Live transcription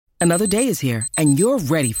Another day is here, and you're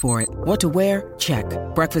ready for it. What to wear? Check.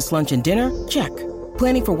 Breakfast, lunch, and dinner? Check.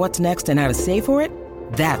 Planning for what's next and how to save for it?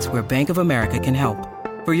 That's where Bank of America can help.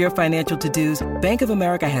 For your financial to-dos, Bank of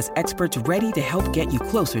America has experts ready to help get you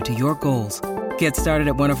closer to your goals. Get started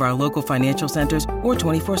at one of our local financial centers or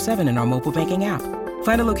 24/7 in our mobile banking app.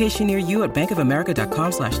 Find a location near you at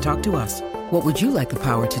bankofamerica.com/talktous. What would you like the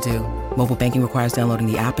power to do? Mobile banking requires downloading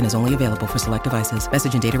the app and is only available for select devices.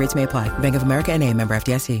 Message and data rates may apply. Bank of America N.A., member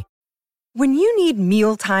FDIC. When you need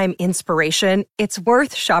mealtime inspiration, it's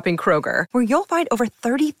worth shopping Kroger, where you'll find over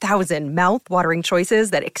 30,000 mouth-watering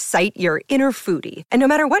choices that excite your inner foodie. And no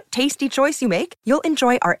matter what tasty choice you make, you'll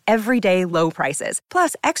enjoy our everyday low prices,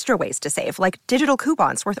 plus extra ways to save, like digital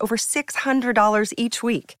coupons worth over $600 each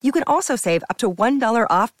week. You can also save up to $1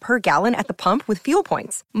 off per gallon at the pump with fuel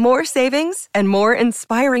points. More savings and more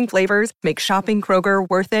inspiring flavors make shopping Kroger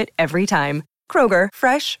worth it every time. Kroger,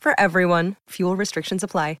 fresh for everyone. Fuel restrictions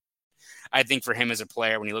apply. I think for him as a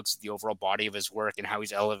player, when he looks at the overall body of his work and how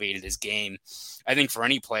he's elevated his game, I think for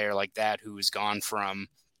any player like that who's gone from,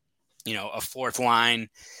 a fourth line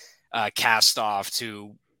cast off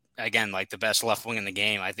to, again, like the best left wing in the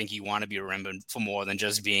game, I think you want to be remembered for more than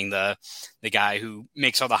just being the guy who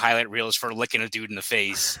makes all the highlight reels for licking a dude in the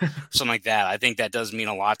face, something like that. I think that does mean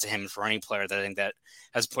a lot to him for any player that I think that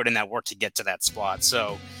has put in that work to get to that spot.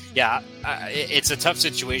 So, yeah, it's a tough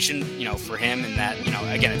situation, for him, and that,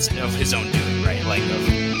 again, it's of his own doing, right? Like,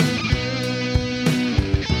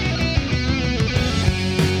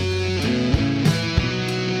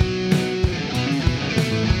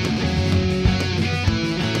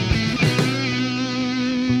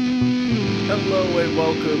 Hello and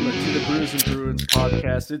welcome to the Brews and Bruins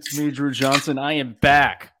podcast. It's me, Drew Johnson. I am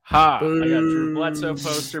back. I got Drew Bledsoe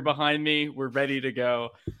poster behind me. We're ready to go.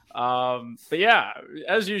 But yeah,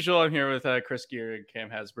 as usual, I'm here with Chris Gear and Cam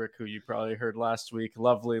Hasbrook, who you probably heard last week.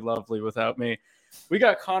 Lovely without me. We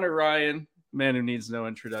got Connor Ryan, man who needs no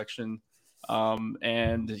introduction.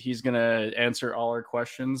 And he's going to answer all our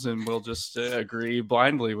questions, and we'll just agree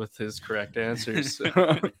blindly with his correct answers.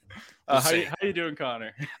 How you doing,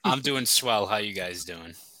 Connor? I'm doing swell. How you guys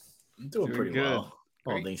doing? I'm doing pretty good. Well,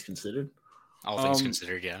 all things considered. All things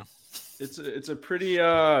considered, yeah. It's a pretty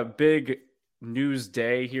big news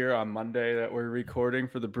day here on Monday that we're recording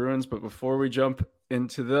for the Bruins. But before we jump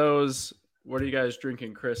into those, what are you guys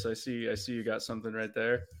drinking, Chris? I see you got something right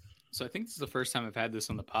there. So I think this is the first time I've had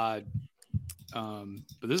this on the pod.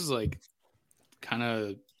 But this is like kind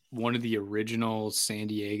of one of the original San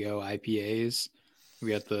Diego IPAs. We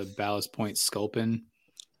got the Ballast Point Sculpin.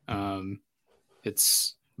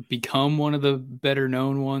 It's become one of the better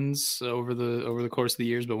known ones over the course of the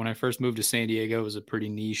years. But when I first moved to San Diego, it was a pretty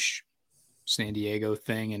niche San Diego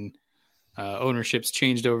thing, and ownership's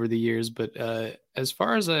changed over the years. But as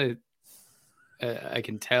far as I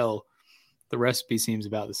can tell, the recipe seems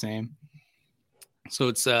about the same. So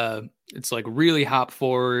it's like really hop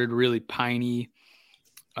forward, really piney,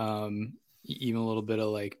 even a little bit of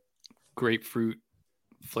like grapefruit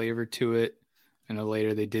flavor to it. I know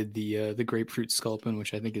later they did the grapefruit sculpin,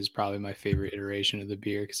 which I think is probably my favorite iteration of the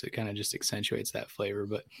beer because it kind of just accentuates that flavor.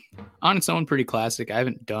 But on its own, pretty classic. I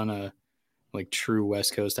haven't done a like true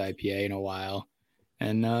West Coast IPA in a while,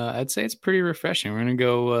 and I'd say it's pretty refreshing. We're gonna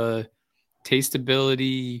go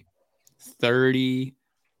tasteability 30,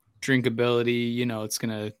 drinkability. It's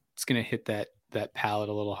gonna hit that palate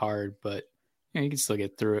a little hard, but you can still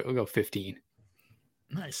get through it. We'll go 15.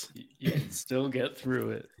 Nice. You can still get through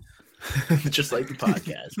it. Just like the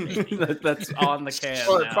podcast. That's on the can.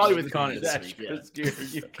 Well, now. probably with Connor this week.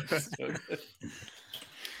 Yeah.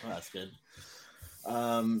 Well, that's good.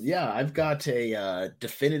 I've got a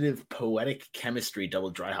definitive poetic chemistry double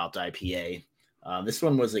dry hopped IPA. This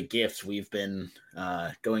one was a gift. We've been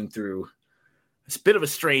going through it's a bit of a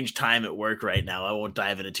strange time at work right now. I won't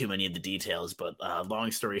dive into too many of the details, but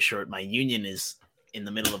long story short, my union is in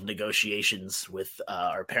the middle of negotiations with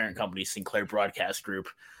our parent company, Sinclair Broadcast Group.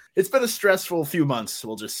 It's been a stressful few months,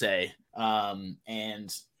 we'll just say.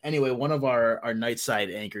 And anyway, one of our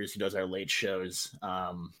nightside anchors who does our late shows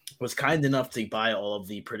was kind enough to buy all of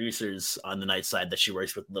the producers on the night side that she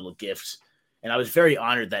works with a little gift. And I was very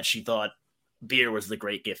honored that she thought beer was the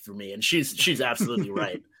great gift for me. And she's absolutely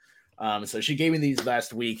right. So she gave me these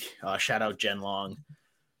last week. Shout out Jen Long.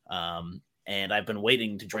 And I've been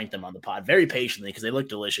waiting to drink them on the pod very patiently because they look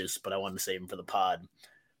delicious, but I wanted to save them for the pod.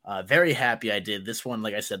 Very happy I did. This one,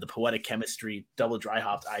 like I said, the Poetic Chemistry double dry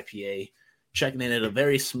hopped IPA, checking in at a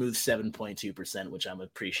very smooth 7.2%, which I'm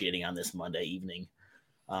appreciating on this Monday evening.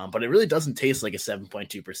 But it really doesn't taste like a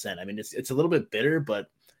 7.2%. I mean, it's a little bit bitter, but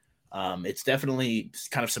it's definitely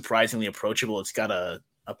kind of surprisingly approachable. It's got a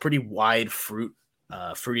pretty wide fruit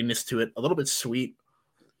fruitiness to it, a little bit sweet.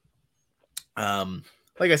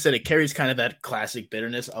 Like I said, it carries kind of that classic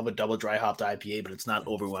bitterness of a double dry hopped IPA, but it's not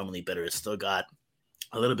overwhelmingly bitter. It's still got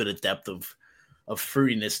a little bit of depth of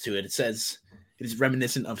fruitiness to it. It says it is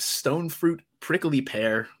reminiscent of stone fruit, prickly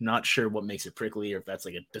pear. Not sure what makes it prickly, or if that's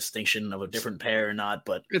like a distinction of a different pear or not,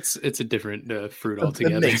 but it's a different fruit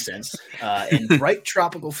altogether. It makes sense. And bright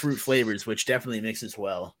tropical fruit flavors, which definitely mixes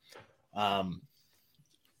well.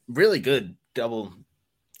 Really good double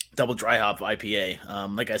dry hop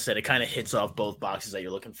IPA. Like I said, it kind of hits off both boxes that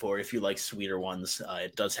you're looking for. If you like sweeter ones,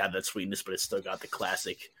 it does have that sweetness, but it's still got the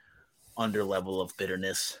classic under level of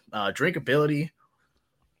bitterness. Drinkability,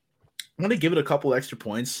 I'm going to give it a couple extra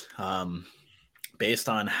points based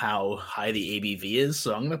on how high the ABV is.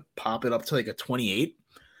 So I'm going to pop it up to like a 28.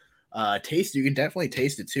 Taste, you can definitely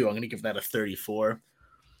taste it too. I'm going to give that a 34.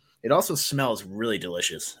 It also smells really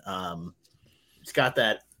delicious. It's got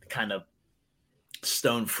that kind of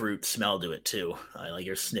stone fruit smell to it too. Like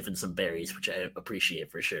you're sniffing some berries, which I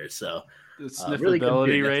appreciate for sure. So the sniffability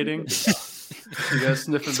really rating. You got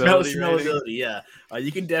sniffability smellability, yeah.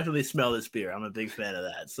 You can definitely smell this beer. I'm a big fan of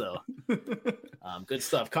that. So good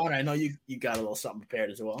stuff. Connor, I know you got a little something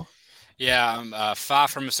prepared as well. Yeah, I'm far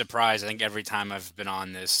from a surprise. I think every time I've been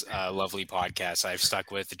on this lovely podcast, I've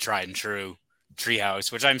stuck with the tried and true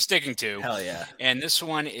Treehouse, which I'm sticking to. Hell yeah. And this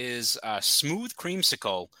one is Smooth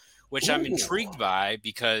Creamsicle, which I'm intrigued by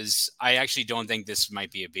because I actually don't think this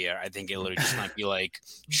might be a beer. I think it literally just might be like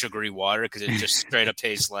sugary water because it just straight up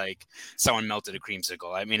tastes like someone melted a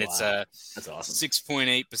creamsicle. I mean, it's that's awesome.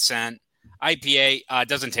 6.8% IPA.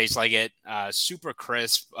 Doesn't taste like it. Super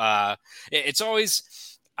crisp. It's always...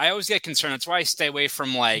 I always get concerned. That's why I stay away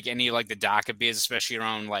from like any like the DACA beers, especially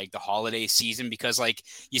around like the holiday season, because like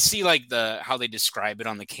you see like how they describe it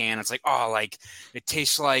on the can. It's like, oh, like it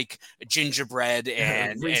tastes like gingerbread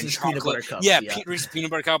and chocolate. Reese's peanut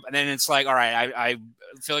butter cup. And then it's like, all right, I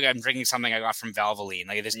feel like I'm drinking something I got from Valvoline.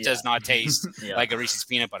 Like this does not taste like a Reese's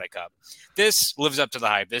peanut butter cup. This lives up to the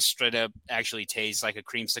hype. This straight up actually tastes like a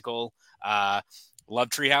creamsicle. Love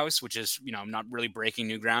Treehouse, which is, you know, I'm not really breaking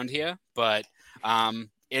new ground here, but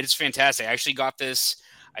it is fantastic. I actually got this.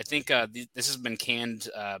 I think this has been canned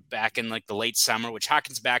back in like the late summer, which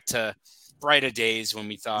harkens back to brighter days when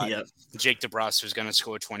we thought Jake DeBrusk was going to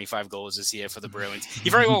score 25 goals this year for the Bruins. He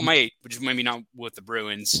very well might, but just maybe not with the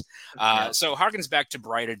Bruins. So harkens back to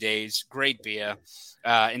brighter days. Great beer.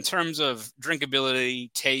 In terms of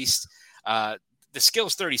drinkability, taste, the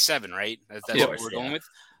skill's 37, right? That's what we're going with.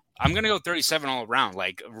 I'm going to go 37 all around,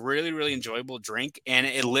 like really, really enjoyable drink. And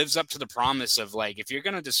it lives up to the promise of like, if you're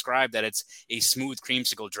going to describe that it's a smooth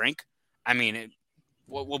creamsicle drink, I mean,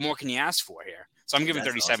 what more can you ask for here? So I'm giving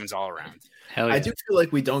 37s awesome. All around. Hell yeah. I do feel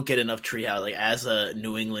like we don't get enough Treehouse, like as a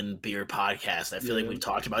New England beer podcast. I feel like we've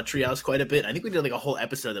talked about Treehouse quite a bit. I think we did like a whole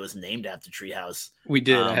episode that was named after Treehouse. We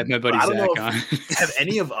did. I had my buddy Zach on. Have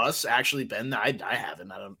any of us actually been there? I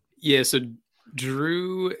haven't. I don't. Yeah. So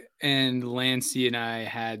Drew and Lancey and I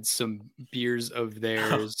had some beers of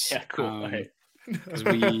theirs. Oh, yeah, cool. Because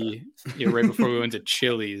we, right before we went to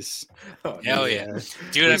Chili's. Hell yeah,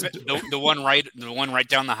 dude! The one right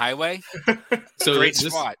down the highway. So great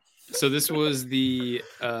spot. So this was the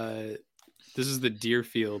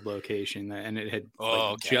Deerfield location, and it had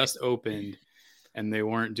just opened, and they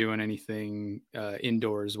weren't doing anything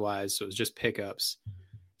indoors wise, so it was just pickups.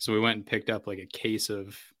 So we went and picked up like a case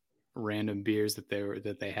of random beers that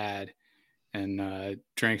they had, and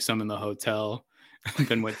drank some in the hotel, and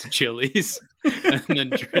then went to Chili's, and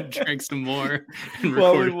then drank some more and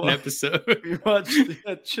recorded an episode. We watched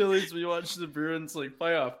at Chili's. We watched the Bruins like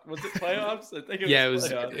playoff. Was it playoffs? I think it was.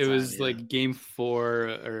 It was like game 4,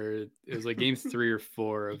 or it was like game 3 or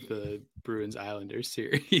 4 of the Bruins Islanders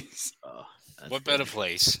series. Oh, what better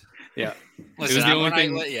place? Yeah. Listen,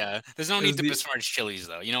 there's no need to besmirch Chili's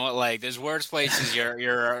though. You know what? Like, there's worse places.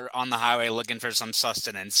 You're on the highway looking for some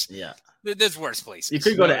sustenance. Yeah. There's worse places. You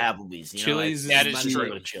could go to Applebee's. Chili's. That is true.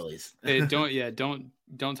 Go to Chili's.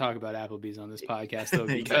 Don't talk about Applebee's on this podcast though,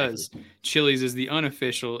 because Chili's is the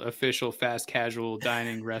official fast casual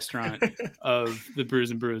dining restaurant of the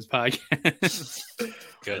Brews and Bruins podcast.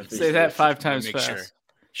 Good. Say that 5 times fast. Sure.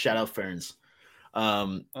 Shout out Ferns.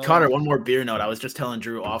 Connor, one more beer note. I was just telling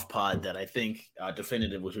Drew off pod that I think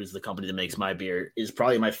Definitive, which is the company that makes my beer, is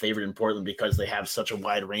probably my favorite in Portland because they have such a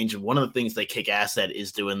wide range. And one of the things they kick ass at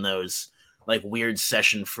is doing those like weird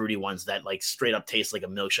session fruity ones that like straight up taste like a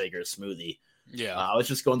milkshake or a smoothie. Yeah. I was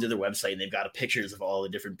just going through their website and they've got pictures of all the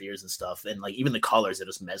different beers and stuff. And like even the colors are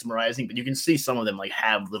just mesmerizing, but you can see some of them like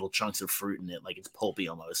have little chunks of fruit in it. Like it's pulpy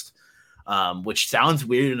almost, which sounds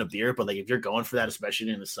weird in a beer, but like if you're going for that, especially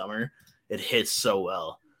in the summer, it hits so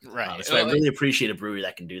well. Right. So I really appreciate a brewery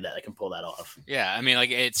that can do that. That can pull that off. Yeah, I mean, like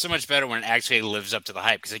it's so much better when it actually lives up to the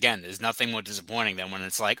hype. Because again, there's nothing more disappointing than when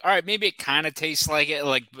it's like, all right, maybe it kind of tastes like it,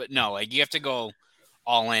 like, but no, like you have to go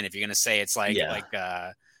all in if you're gonna say it's like like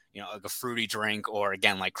a fruity drink or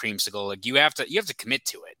again like creamsicle. Like you have to commit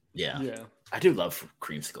to it. Yeah. I do love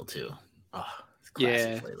creamsicle too. Oh, it's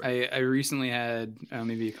classic flavor. I recently had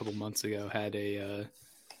maybe a couple months ago had a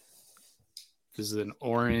this is an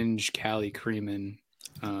orange Cali Creamin'.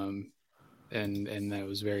 And that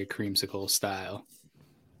was very creamsicle style.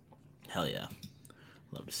 Hell yeah.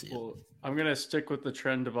 Love to see it. Well, I'm going to stick with the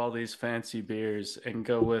trend of all these fancy beers and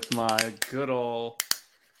go with my good old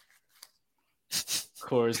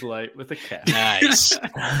Coors Light with a cap. Nice.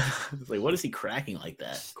 It's like, what is he cracking like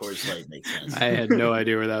that? Coors Light makes sense. I had no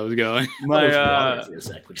idea where that was going. My for a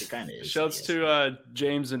sec, which it kind of is. Shouts to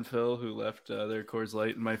James and Phil who left their Coors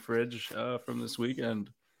Light in my fridge from this weekend.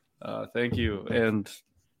 Thank you. And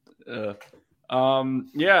so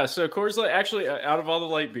Coors Light, actually, out of all the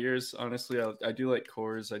light beers, honestly, I do like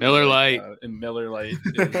Coors. Miller Lite. And Miller Lite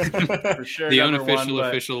is for sure the unofficial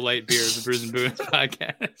official light beer of the Brews and Bruins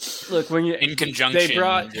podcast. Look, when you in conjunction they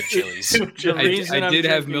brought with Chili's. I did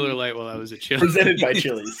have Miller Lite while I was at Chili's. Presented by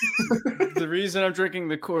Chili's. The reason I'm drinking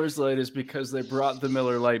the Coors Light is because they brought the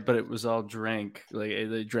Miller Lite, but it was all drank. Like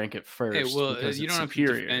they drank it first. Hey, well, you don't have to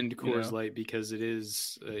defend Coors Light because it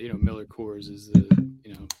is, Miller Coors is the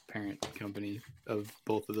parent company of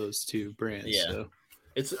both of those two brands. Yeah, so.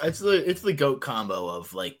 it's the GOAT combo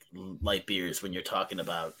of like light beers when you're talking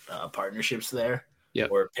about partnerships there,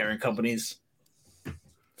 or parent companies.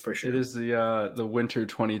 For sure, it is the winter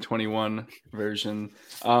 2021 version.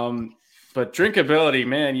 But drinkability,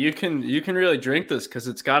 man, you can really drink this because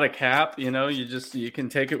it's got a cap. You can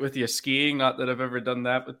take it with you skiing. Not that I've ever done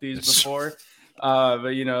that with these before. But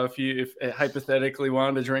if you hypothetically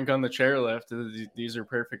wanted to drink on the chairlift, these are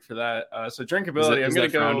perfect for that. So drinkability, I'm gonna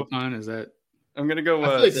go. I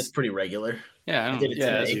feel like that's pretty regular. Yeah,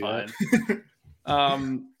 that's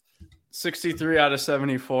fine. 63 out of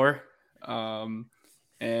 74.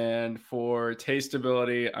 And for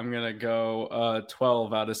tasteability, I'm gonna go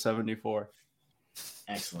 12 out of 74.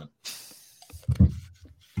 Excellent.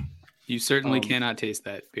 You certainly cannot taste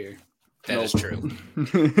that beer. That is true.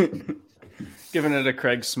 Giving it a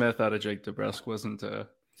Craig Smith out of Jake DeBrusk was a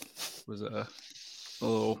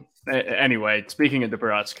little. Anyway, speaking of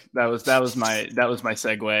DeBrusk, that was my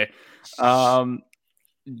segue.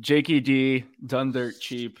 Jakey D done dirt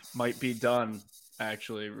cheap might be done.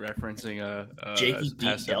 Actually, referencing a Jakey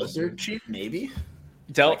D dealt dirt cheap, maybe.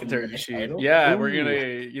 Dealt dirt cheap. Yeah, we're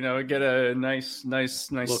gonna get a nice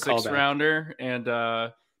 6-rounder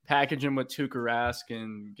and package him with Tuukka Rask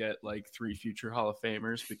and get like 3 future Hall of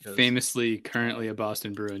Famers because famously currently a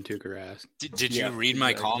Boston Bruin, Tuukka Rask. Did you read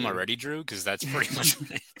my column already, Drew? Because that's pretty much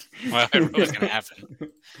what I wrote was going to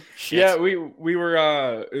happen. Yeah, we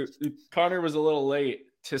were. Connor was a little late.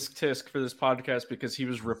 Tisk for this podcast because he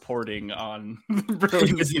was reporting on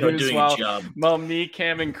Bruins doing a job. Well, me,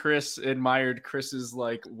 Cam, and Chris admired Chris's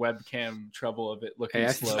like webcam trouble of it looking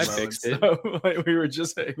slow. I fixed it. So, we were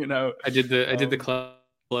just hanging out. I did the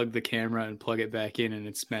plug the camera and plug it back in, and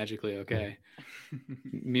it's magically okay.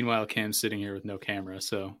 Meanwhile, Cam's sitting here with no camera,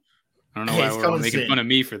 so I don't know why we're making fun of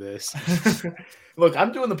me for this. Look,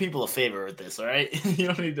 I'm doing the people a favor with this. All right, you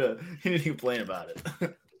don't need to complain about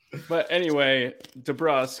it. But anyway,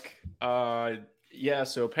 DeBrusk,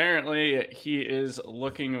 so apparently he is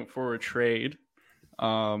looking for a trade,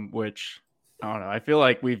 which I don't know. I feel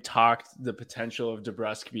like we've talked the potential of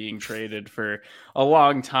DeBrusk being traded for a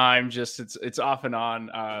long time. Just it's off and on.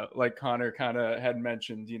 Like Connor kind of had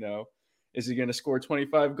mentioned, is he going to score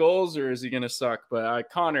 25 goals or is he going to suck? But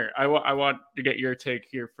Connor, I want to get your take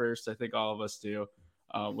here first. I think all of us do.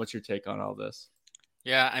 What's your take on all this?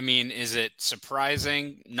 Yeah, I mean, is it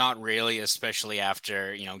surprising? Not really, especially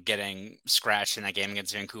after, getting scratched in that game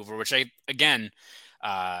against Vancouver, which Erik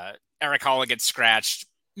Haula gets scratched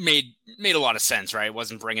made a lot of sense, right? It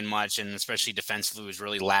wasn't bringing much, and especially defensively was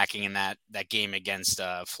really lacking in that game against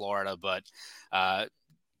Florida. But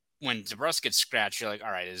when DeBrusk gets scratched, you're like, all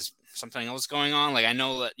right, is something else going on? Like, I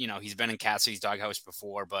know that, he's been in Cassidy's doghouse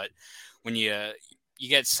before, but when you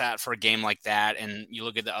get sat for a game like that and you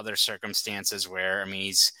look at the other circumstances where,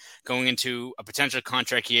 he's going into a potential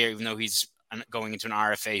contract year, even though he's going into an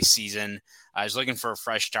RFA season. He's looking for a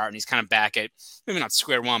fresh start, and he's kind of back at, maybe not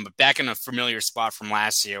square one, but back in a familiar spot from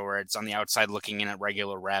last year where it's on the outside looking in at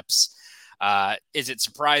regular reps. Is it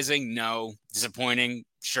surprising? No. Disappointing?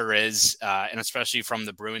 Sure is. And especially from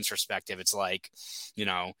the Bruins perspective, it's like,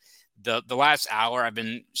 the last hour I've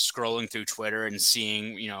been scrolling through Twitter and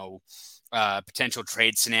seeing, potential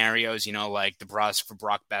trade scenarios, like DeBrusk for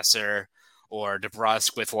Brock Besser or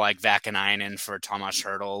DeBrusk with like Vakanainen for Tomas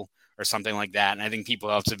Hertl or something like that. And I think people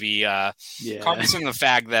have to be cognizant of the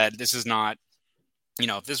fact that this is not,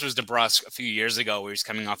 if this was DeBrusk a few years ago where he's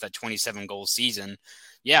coming off that 27 goal season,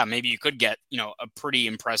 yeah, maybe you could get, a pretty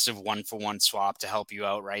impressive 1-for-1 swap to help you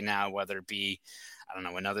out right now, whether it be, I don't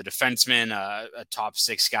know, another defenseman, a top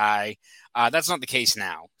 6 guy. That's not the case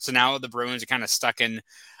now. So now the Bruins are kind of stuck in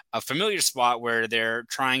a familiar spot where they're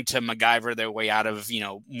trying to MacGyver their way out of,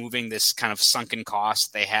 moving this kind of sunken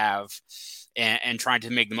cost they have and trying to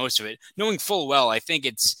make the most of it, knowing full well, I think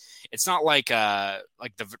it's not like Vetrano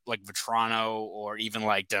or even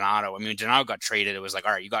like Donato. I mean, Donato got traded. It was like,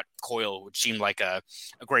 all right, you got Coyle, which seemed like a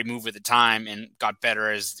great move at the time and got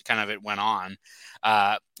better as kind of it went on.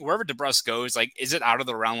 Wherever DeBrusk goes, like, is it out of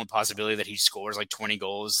the realm of possibility that he scores like 20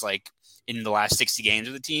 goals like in the last 60 games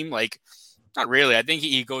of the team? Like, not really. I think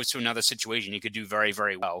he goes to another situation. He could do very,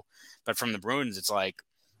 very well. But from the Bruins, it's like,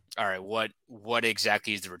 all right, what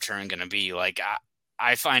exactly is the return going to be? Like,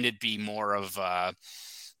 I find it be more of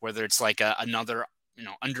whether it's like another,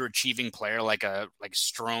 underachieving player like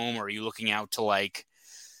Strome, or are you looking out to like,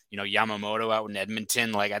 Yamamoto out in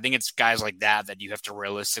Edmonton? Like, I think it's guys like that you have to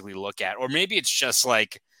realistically look at. Or maybe it's just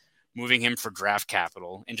like moving him for draft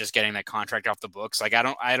capital and just getting that contract off the books. Like,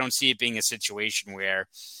 I don't see it being a situation where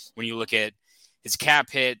when you look at his cap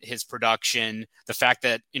hit, his production, the fact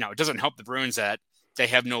that, it doesn't help the Bruins that they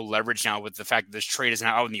have no leverage now with the fact that this trade is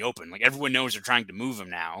now out in the open. Like, everyone knows they're trying to move him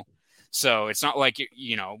now. So it's not like, I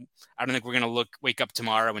don't think we're going to wake up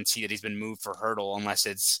tomorrow and see that he's been moved for Hertl,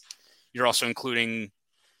 unless you're also including,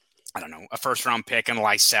 I don't know, a first round pick and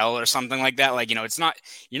Lysell or something like that. Like,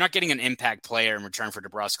 you're not getting an impact player in return for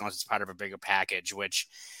DeBrusk unless it's part of a bigger package, which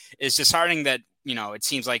is disheartening that, it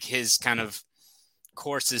seems like his kind of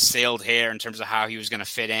course has sailed here in terms of how he was going to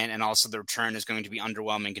fit in. And also the return is going to be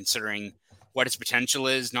underwhelming considering what his potential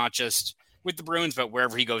is, not just with the Bruins, but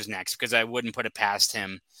wherever he goes next, because I wouldn't put it past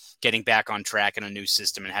him getting back on track in a new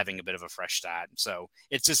system and having a bit of a fresh start. So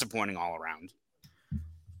it's disappointing all around.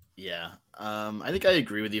 Yeah. I think I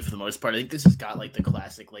agree with you for the most part. I think this has got like the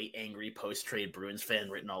classic, like, angry post-trade Bruins fan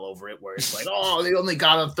written all over it, where it's like, oh, they only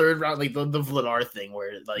got a third round, like the Vladar thing,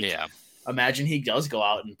 where like, yeah. Imagine he does go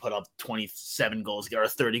out and put up 27 goals or a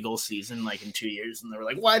 30-goal season like in 2 years, and they were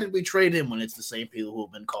like, why did we trade him, when it's the same people who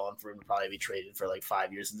have been calling for him to probably be traded for like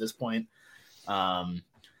 5 years at this point.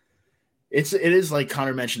 It is, like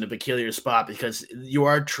Connor mentioned, a peculiar spot because you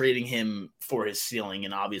are trading him for his ceiling,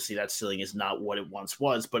 and obviously that ceiling is not what it once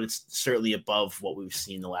was, but it's certainly above what we've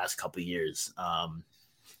seen the last couple of years.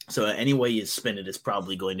 So any way you spin it is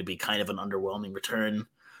probably going to be kind of an underwhelming return.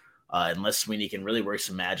 Unless Sweeney can really work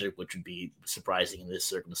some magic, which would be surprising in this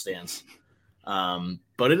circumstance.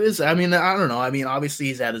 But it is, I mean, I don't know. I mean, obviously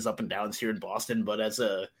he's had his up and downs here in Boston, but as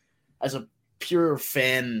a pure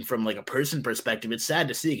fan from like a person perspective, it's sad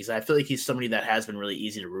to see because I feel like he's somebody that has been really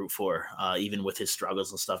easy to root for, even with his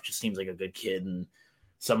struggles and stuff. Just seems like a good kid and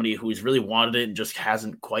somebody who's really wanted it and just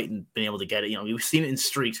hasn't quite been able to get it. We've seen it in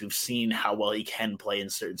streaks. We've seen how well he can play in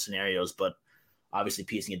certain scenarios, but obviously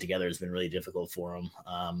piecing it together has been really difficult for him.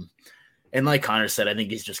 And like Connor said, I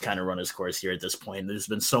think he's just kind of run his course here at this point. There's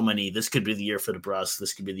been so many, this could be the year for DeBrusk,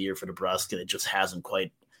 this could be the year for DeBrusk, and it just hasn't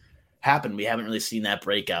quite happened. We haven't really seen that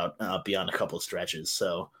breakout beyond a couple of stretches.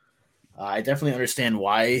 So I definitely understand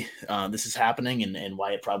why this is happening and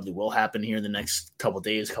why it probably will happen here in the next couple of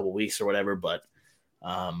days, couple of weeks or whatever. But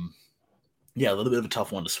yeah, a little bit of a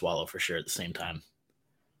tough one to swallow for sure at the same time.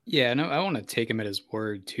 Yeah, no, I want to take him at his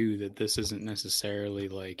word too, that this isn't necessarily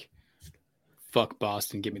like, fuck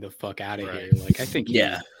Boston, get me the fuck out of here. Like, I think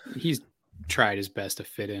he's tried his best to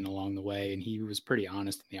fit in along the way, and he was pretty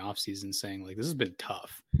honest in the offseason saying, like, this has been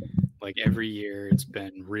tough. Like, every year it's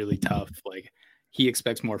been really tough. Like, he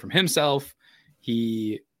expects more from himself.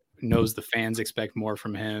 He knows the fans expect more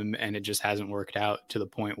from him, and it just hasn't worked out to the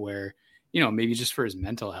point where, maybe just for his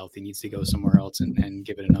mental health, he needs to go somewhere else and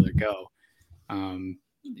give it another go.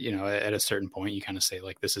 At a certain point, you kind of say,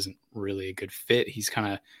 like, this isn't really a good fit. He's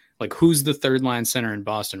kind of like, who's the third line center in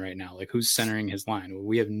Boston right now? Like, who's centering his line? Well,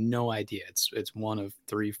 we have no idea. It's one of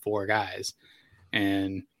 3-4 guys.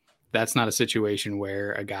 And that's not a situation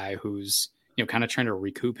where a guy who's, kind of trying to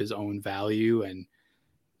recoup his own value and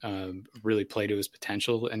really play to his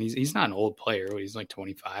potential. And he's not an old player. He's like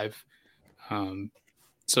 25.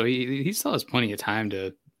 So he still has plenty of time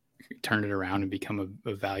to turn it around and become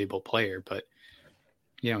a valuable player. But,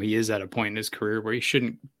 he is at a point in his career where he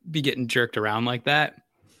shouldn't be getting jerked around like that.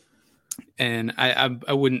 And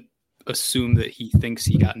I wouldn't assume that he thinks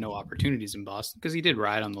he got no opportunities in Boston, because he did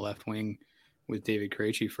ride on the left wing with David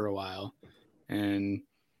Krejci for a while. And,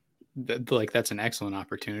 that's an excellent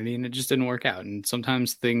opportunity, and it just didn't work out. And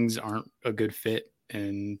sometimes things aren't a good fit,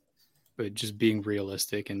 but just being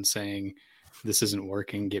realistic and saying this isn't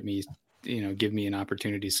working, give me an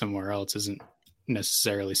opportunity somewhere else isn't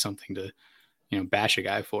necessarily something to, bash a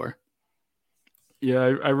guy for.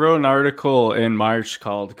 Yeah, I wrote an article in March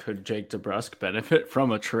called "Could Jake DeBrusk Benefit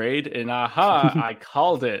from a Trade?" And I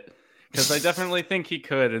called it, because I definitely think he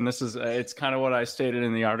could. And this is it's kind of what I stated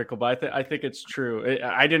in the article, but I think it's true.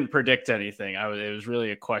 I didn't predict anything. It was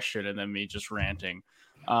really a question and then me just ranting.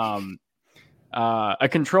 A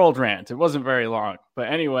controlled rant. It wasn't very long, but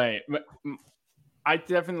anyway, I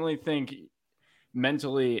definitely think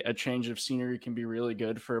mentally a change of scenery can be really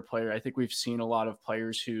good for a player. I think we've seen a lot of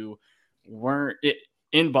players who weren't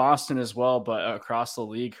in Boston as well, but across the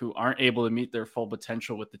league, who aren't able to meet their full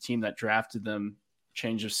potential with the team that drafted them.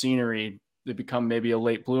 Change of scenery, they become maybe a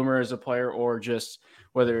late bloomer as a player, or just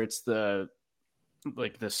whether it's the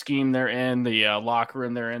scheme they're in, the locker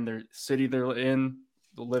room they're in, their city they're in,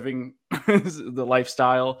 the living, the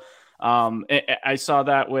lifestyle. I saw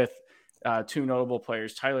that with two notable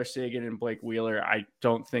players, Tyler Seguin and Blake Wheeler. I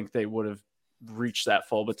don't think they would have reached that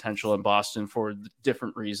full potential in Boston for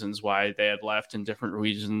different reasons why they had left and different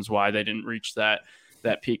reasons why they didn't reach that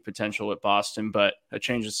peak potential at Boston, but a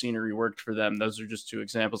change of scenery worked for them. Those are just two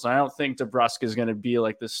examples. I don't think DeBrusk is going to be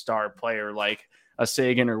like this star player like a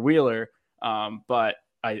Seguin or Wheeler, but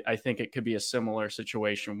I think it could be a similar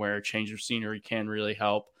situation where a change of scenery can really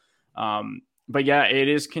help. But yeah, it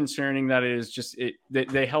is concerning that it is just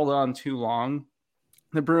they held on too long.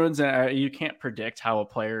 The Bruins, you can't predict how a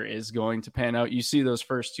player is going to pan out. You see those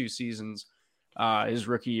first two seasons, his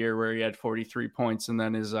rookie year where he had 43 points, and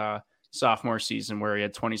then his sophomore season where he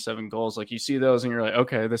had 27 goals. Like, you see those and you're like,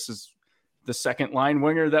 okay, this is the second line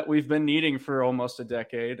winger that we've been needing for almost a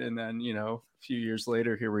decade. And then, a few years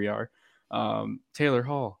later, here we are. Taylor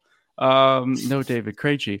Hall, no David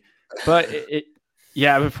Krejci, but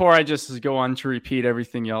before I just go on to repeat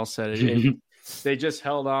everything y'all said, they just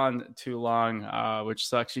held on too long, which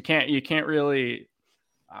sucks. You can't really,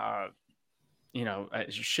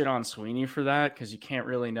 shit on Sweeney for that, because you can't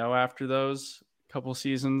really know after those couple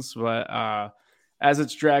seasons. But as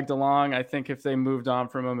it's dragged along, I think if they moved on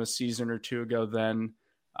from him a season or two ago, then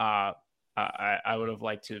I would have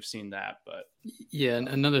liked to have seen that. But yeah,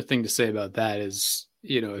 another thing to say about that is,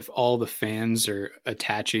 if all the fans are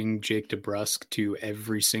attaching Jake DeBrusk to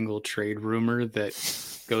every single trade rumor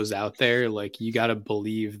that goes out there, like, you got to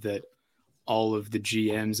believe that all of the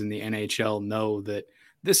GMs in the NHL know that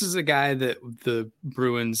this is a guy that the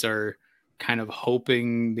Bruins are kind of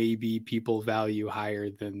hoping maybe people value higher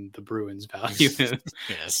than the Bruins value him.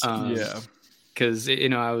 Yes. Because,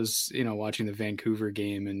 I was, watching the Vancouver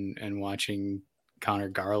game and watching Connor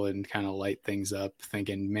Garland kind of light things up,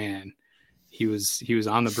 thinking, man, he was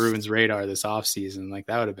on the Bruins radar this offseason. Like,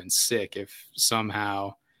 that would have been sick if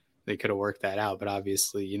somehow they could have worked that out. But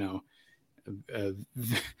obviously,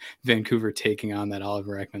 Vancouver taking on that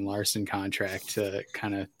Oliver Ekman-Larsson contract to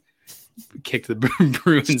kind of kick the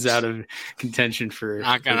Bruins out of contention for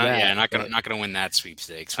not gonna win that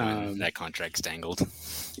sweepstakes when that contract's dangled.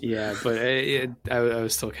 Yeah, but I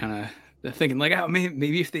was still kind of thinking, like,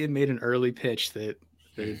 maybe if they had made an early pitch that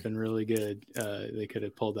had been really good, they could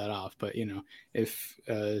have pulled that off. But if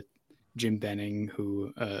Jim Benning,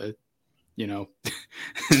 who not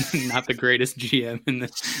the greatest GM in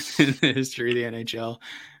the history of the NHL,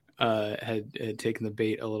 had taken the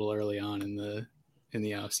bait a little early on in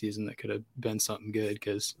the off season, that could have been something good,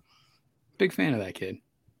 because big fan of that kid.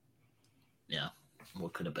 Yeah.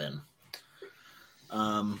 What could have been?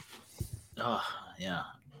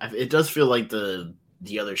 It does feel like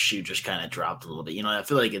the other shoe just kind of dropped a little bit. I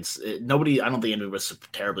feel like I don't think anyone was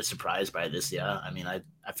terribly surprised by this. Yeah. I mean, I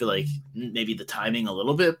feel like maybe the timing a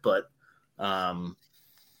little bit, but the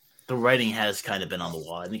writing has kind of been on the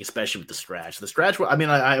wall. I think, especially with the scratch.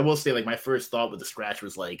 I will say, like, my first thought with the scratch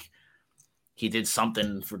was like, he did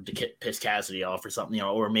something to piss Cassidy off or something,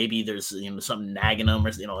 or maybe there's something nagging him,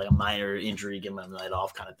 or like a minor injury, give him a night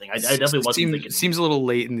off kind of thing. I definitely wasn't thinking. Seems a little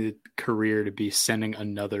late in the career to be sending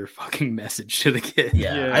another fucking message to the kid.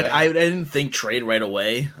 Yeah. I didn't think trade right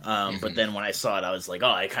away, but then when I saw it, I was like,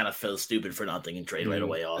 oh, I kind of feel stupid for not thinking trade right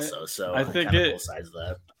away also. So I think both sides of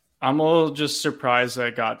that. I'm a little just surprised that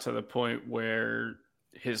it got to the point where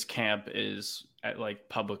his camp is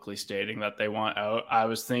publicly stating that they want out. I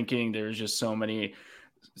was thinking there's just so many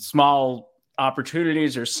small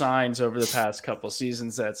opportunities or signs over the past couple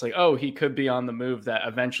seasons that it's like, oh, he could be on the move, that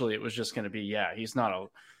eventually it was just going to be, he's not a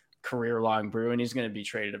career-long Bruin. He's going to be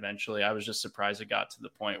traded eventually. I was just surprised it got to the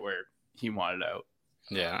point where he wanted out.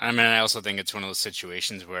 Yeah, I mean, I also think it's one of those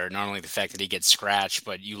situations where not only the fact that he gets scratched,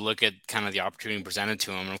 but you look at kind of the opportunity presented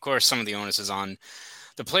to him. And of course, some of the onus is on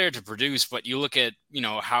the player to produce, but you look at,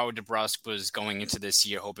 how DeBrusk was going into this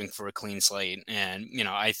year hoping for a clean slate. And,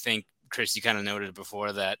 I think, Chris, you kind of noted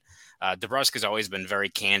before that DeBrusk has always been very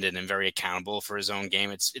candid and very accountable for his own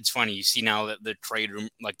game. It's funny. You see now that the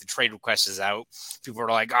trade request is out. People are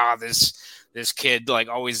like, this kid like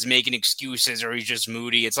always making excuses or he's just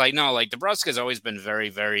moody. It's like, no, like DeBrusk has always been very,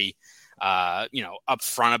 very,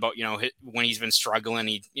 upfront about, when he's been struggling.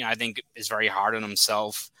 He, I think is very hard on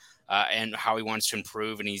himself and how he wants to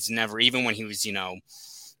improve. And he's never, even when he was,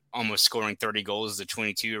 almost scoring 30 goals as a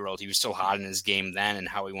 22-year-old, he was still hot in his game then and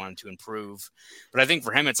how he wanted to improve. But I think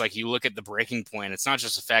for him, it's like you look at the breaking point. It's not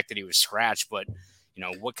just the fact that he was scratched, but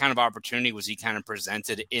what kind of opportunity was he kind of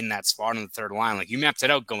presented in that spot on the third line? Like you mapped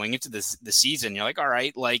it out going into the season. You're like, all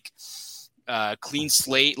right, like clean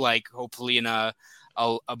slate, like hopefully in a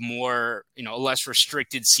more, a less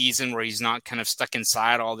restricted season where he's not kind of stuck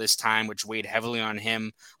inside all this time, which weighed heavily on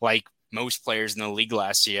him, like most players in the league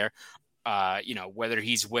last year. Whether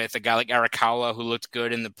he's with a guy like Arakawa who looked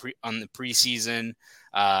good on the preseason,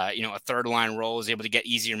 a third line role, is able to get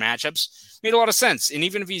easier matchups, made a lot of sense. And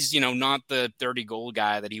even if he's, not the 30 goal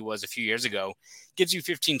guy that he was a few years ago, gives you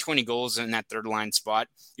 15, 20 goals in that third line spot,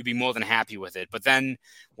 you'd be more than happy with it. But then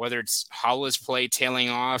whether it's Hala's play tailing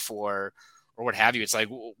off or what have you, it's like,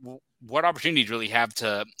 what opportunity do you really have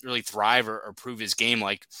to really thrive or prove his game?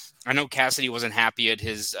 Like, I know Cassidy wasn't happy at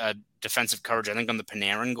his defensive coverage, I think on the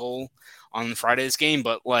Panarin goal on Friday's game,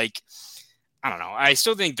 but like, I don't know. I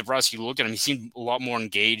still think DeBrusk, you looked at him, he seemed a lot more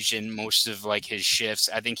engaged in most of like his shifts.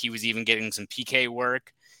 I think he was even getting some PK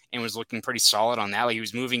work and was looking pretty solid on that. Like he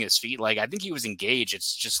was moving his feet. Like I think he was engaged.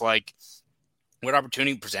 It's just like what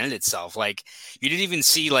opportunity presented itself. Like you didn't even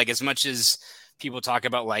see like as much as people talk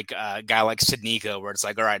about like a guy like Sednika, where it's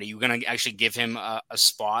like, all right, are you going to actually give him a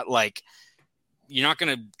spot? Like you're not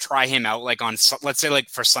going to try him out like on, let's say like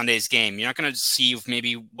for Sunday's game, you're not going to see if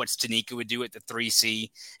maybe what Stanika would do at the 3C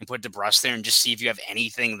and put DeBrusk there and just see if you have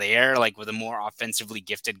anything there, like with a more offensively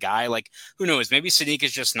gifted guy. Like who knows, maybe Stanika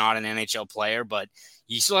is just not an NHL player, but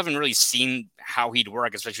you still haven't really seen how he'd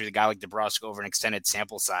work, especially with a guy like DeBrusk over an extended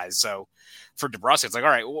sample size. So for DeBrusk, it's like, all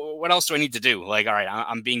right, what else do I need to do? Like, all right,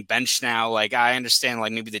 I'm being benched now. Like, I understand,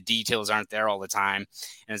 like, maybe the details aren't there all the time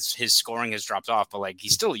and his scoring has dropped off, but like,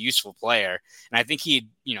 he's still a useful player. And I think he,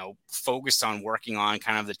 focused on working on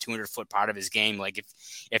kind of the 200-foot part of his game. Like,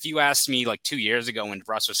 if you asked me like 2 years ago when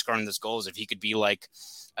DeBrusk was scoring those goals, if he could be like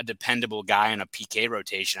a dependable guy in a PK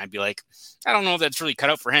rotation, I'd be like, I don't know if that's really cut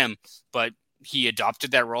out for him, but he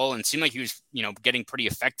adopted that role and seemed like he was, getting pretty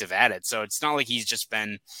effective at it. So it's not like he's just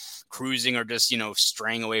been cruising or just,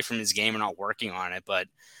 straying away from his game and not working on it. But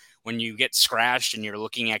when you get scratched and you're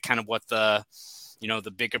looking at kind of what the,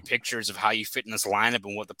 the bigger pictures of how you fit in this lineup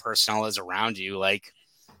and what the personnel is around you, like,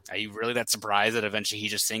 are you really that surprised that eventually he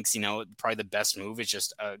just thinks, probably the best move is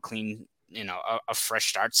just a clean, a fresh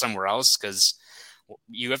start somewhere else? Because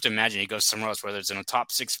you have to imagine he goes somewhere else, whether it's in a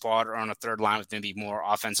top 6 spot or on a third line with maybe more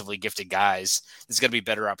offensively gifted guys. There's going to be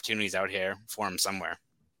better opportunities out here for him somewhere.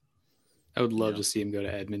 I would love to see him go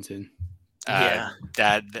to Edmonton.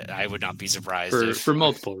 That I would not be surprised for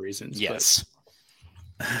multiple reasons. Yes.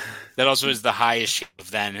 That also is the highest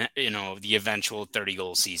of then, the eventual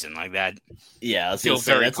 30-goal season like that. Yeah, I feel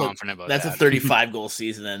very confident about that. That's a 35-goal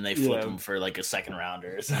season, and they flip him for like a second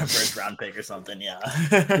rounder, or first round pick or something. Yeah,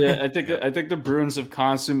 I think the Bruins have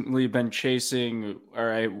constantly been chasing. All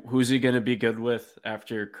right, who's he going to be good with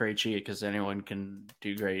after Krejci? Because anyone can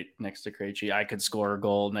do great next to Krejci. I could score a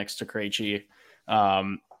goal next to Krejci,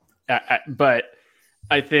 but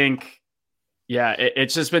I think. Yeah,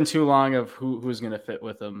 it's just been too long of who's going to fit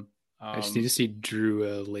with him. I just need to see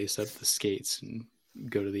Drew lace up the skates and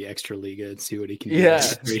go to the extra liga and see what he can do. Yeah,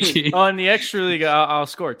 on the extra liga, I'll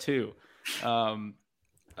score 2.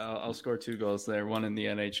 I'll score 2 goals there, 1 in the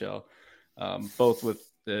NHL, both with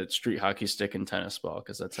the street hockey stick and tennis ball,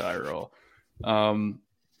 because that's how I roll.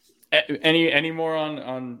 Any more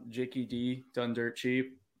on Jakey D done dirt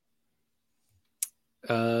cheap?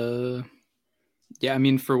 Yeah, I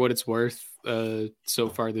mean, for what it's worth, so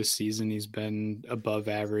far this season, he's been above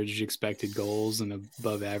average expected goals and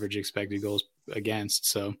above average expected goals against.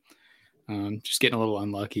 So just getting a little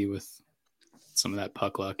unlucky with some of that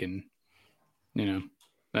puck luck. And,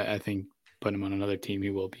 I think putting him on another team, he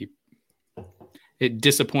will be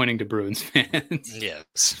disappointing to Bruins fans.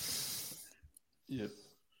 Yes. Yep.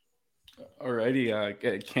 All righty.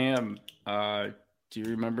 Cam, do you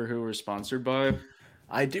remember who we're sponsored by?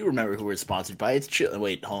 I do remember who we're sponsored by. It's chill.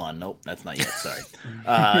 Wait, hold on. Nope, that's not yet. Sorry.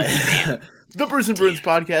 The Brews and Bruins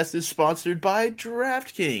podcast is sponsored by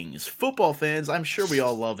DraftKings. Football fans, I'm sure we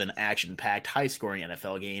all love an action-packed, high-scoring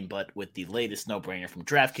NFL game, but with the latest no-brainer from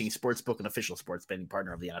DraftKings Sportsbook, an official sports betting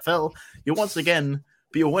partner of the NFL, you'll once again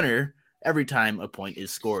be a winner every time a point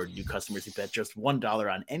is scored. New customers who bet just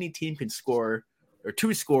 $1 on any team can score, or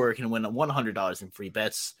to score, can win $100 in free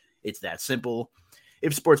bets. It's that simple.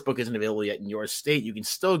 If Sportsbook isn't available yet in your state, you can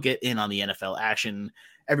still get in on the NFL action.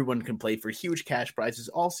 Everyone can play for huge cash prizes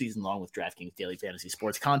all season long with DraftKings Daily Fantasy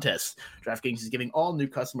Sports Contests. DraftKings is giving all new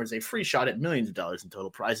customers a free shot at millions of dollars in total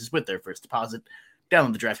prizes with their first deposit.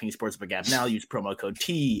 Download the DraftKings Sportsbook app now. Use promo code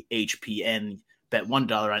THPN. Bet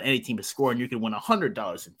 $1 on any team to score, and you can win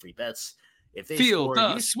 $100 in free bets. If they score,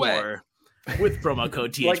 you score with promo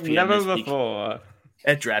code THPN. Like never before.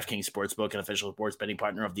 At DraftKings Sportsbook, an official sports betting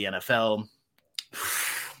partner of the NFL.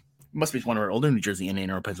 Must be 21 or older. New Jersey,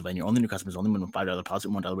 Indiana, or Pennsylvania. Only new customers. Only minimum $5 deposit.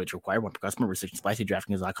 $1 rates required. One per customer. Restrictions apply. See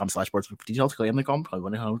DraftKings.com/sportsbook for details. Claim the call.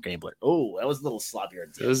 Probably 1-800 Gambler. Oh, that was a little sloppier.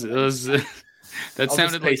 That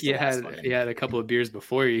sounded like you had a couple of beers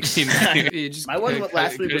before you came back. My one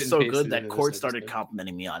last week was so good that Court started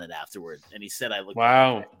complimenting me on it afterward, and he said I looked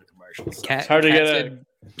wow. in the commercial. So.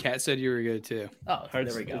 Kat said you were good too. Oh, there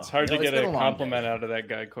we go. It's hard to get a compliment out of that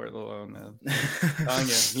guy, Court Lalone, man.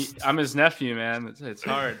 I'm his nephew, man. It's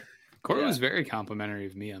hard. Court was very complimentary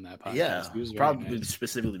of me on that podcast. Yeah, he was probably nice.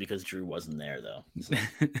 Specifically because Drew wasn't there, though. So,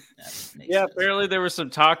 yeah, apparently there was some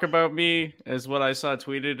talk about me, is what I saw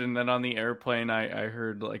tweeted, and then on the airplane, I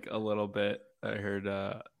heard like a little bit. I heard,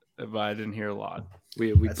 but I didn't hear a lot.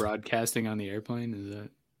 We broadcasting on the airplane? Is that?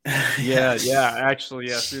 yeah, actually,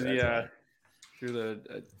 yeah, through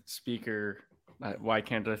the speaker. Why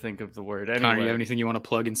can't I think of the word? Anyway. Connor, you have anything you want to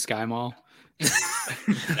plug in Sky Mall?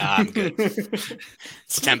 Nah, I'm good.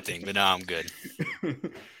 It's tempting, but no, I'm good.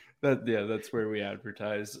 That's where we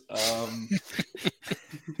advertise.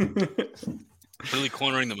 Really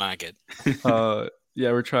cornering the market.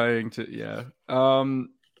 We're trying to. Yeah.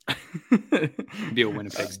 Be a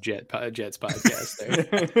Winnipeg's Jets podcast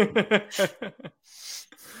there.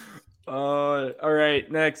 All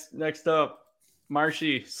right. Next up.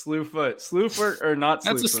 Marshy, Slewfoot or not?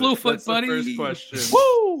 That's a Slewfoot, buddy. The first question.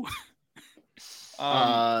 Woo!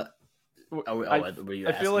 I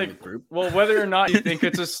feel like whether or not you think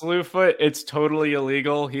it's a Slewfoot, it's totally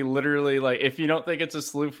illegal. He literally, like, if you don't think it's a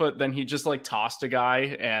Slewfoot, then he just like tossed a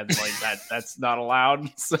guy, and like that's not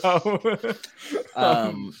allowed. So,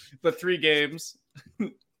 but 3 games.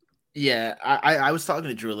 Yeah, I was talking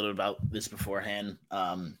to Drew a little about this beforehand.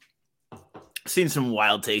 Seen some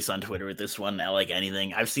wild takes on Twitter with this one. Not like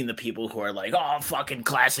anything. I've seen the people who are like, "Oh, fucking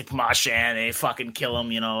classic Marchand, they fucking kill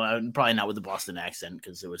him." Probably not with the Boston accent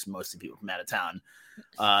because it was mostly people from out of town.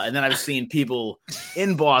 And then I've seen people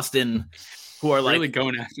in Boston who are like really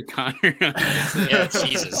going after Connor. Yeah,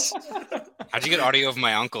 Jesus. How'd you get audio of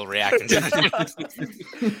my uncle reacting to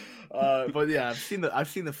that? But yeah, I've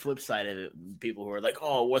seen the flip side of it. People who are like,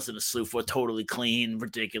 "Oh, it wasn't a Slewfoot, totally clean,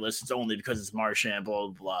 ridiculous. It's only because it's Marchand, blah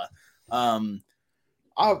blah blah." I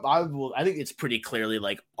think it's pretty clearly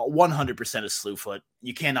like 100% a Slewfoot.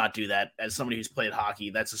 You cannot do that. As somebody who's played hockey,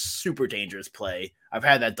 that's a super dangerous play. I've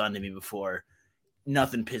had that done to me before.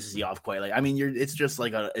 Nothing pisses you off quite like. I mean, it's just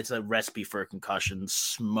like it's a recipe for a concussion.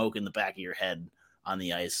 Smoke in the back of your head on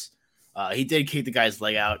the ice. He did kick the guy's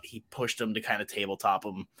leg out. He pushed him to kind of tabletop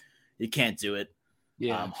him. You can't do it.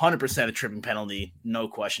 Yeah, 100% a tripping penalty. No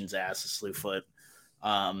questions asked. A Slewfoot.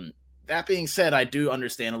 That being said, I do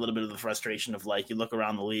understand a little bit of the frustration of like you look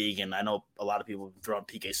around the league, and I know a lot of people have thrown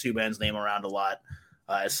PK Subban's name around a lot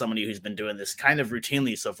as somebody who's been doing this kind of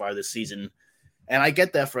routinely so far this season. And I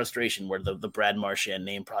get that frustration where the Brad Marchand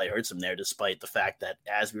name probably hurts him there, despite the fact that,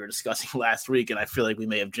 as we were discussing last week, and I feel like we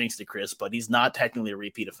may have jinxed it, Chris, but he's not technically a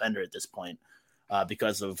repeat offender at this point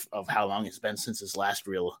because of how long it's been since his last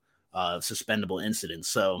real suspendable incident.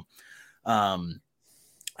 So 100%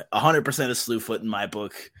 a Slewfoot in my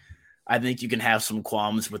book. I think you can have some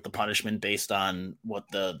qualms with the punishment based on what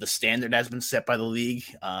the standard has been set by the league,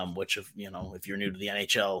 which, if you're new to the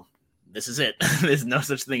NHL, this is it. There's no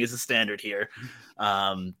such thing as a standard here.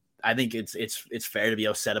 I think it's fair to be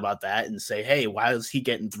upset about that and say, hey, why is he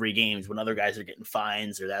getting 3 games when other guys are getting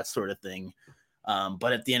fines or that sort of thing?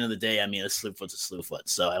 But at the end of the day, I mean, a Slewfoot's a Slewfoot,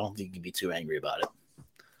 so I don't think you can be too angry about it.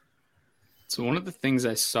 So one of the things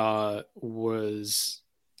I saw was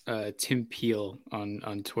Tim Peel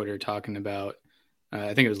on Twitter talking about,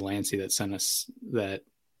 I think it was Lancey that sent us that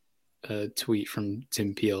tweet from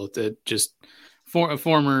Tim Peel, just a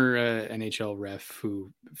former NHL ref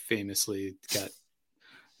who famously got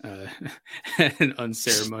an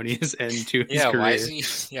unceremonious end to his career. Why is he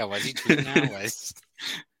tweeting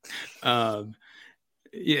now?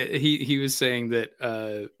 He was saying that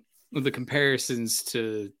the comparisons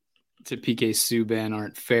to PK Subban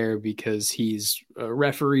aren't fair because he's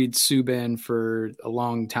refereed Subban for a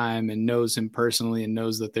long time and knows him personally and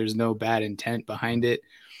knows that there's no bad intent behind it.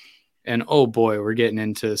 And oh boy, we're getting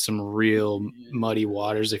into some real muddy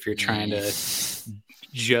waters if you're trying to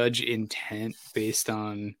judge intent based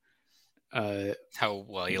on how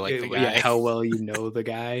well you like the guy, how well you know the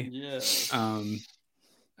guy. Yeah.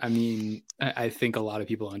 I mean, I think a lot of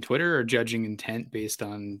people on Twitter are judging intent based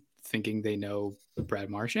on thinking they know Brad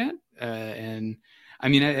Marchand. And I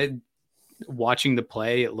mean, watching the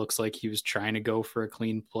play, it looks like he was trying to go for a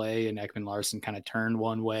clean play and Ekman-Larsson kind of turned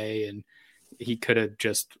one way and he could have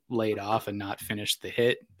just laid off and not finished the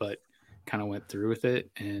hit, but kind of went through with it.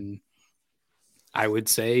 And I would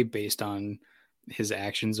say based on his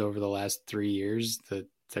actions over the last 3 years that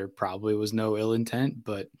there probably was no ill intent,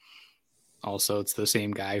 but also it's the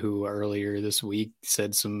same guy who earlier this week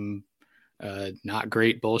said some not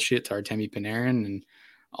great bullshit to Artemi Panarin. And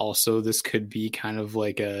also this could be kind of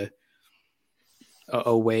like a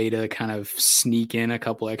way to kind of sneak in a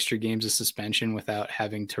couple extra games of suspension without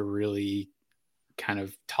having to really kind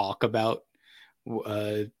of talk about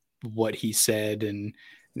what he said. And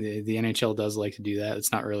the NHL does like to do that.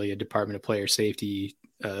 It's not really a Department of Player Safety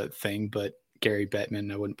thing, but Gary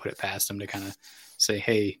Bettman, I wouldn't put it past him to kind of say,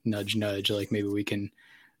 hey, nudge, nudge, like maybe we can,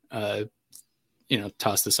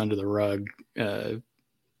 toss this under the rug,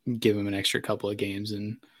 give him an extra couple of games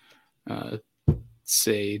and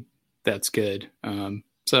say that's good.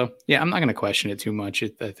 So yeah, I'm not going to question it too much.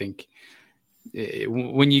 I think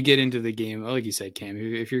when you get into the game, like you said, Cam,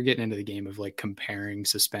 if you're getting into the game of like comparing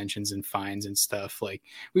suspensions and fines and stuff, like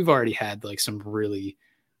we've already had like some really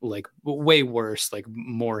like way worse, like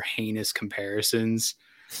more heinous comparisons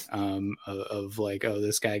of like, oh,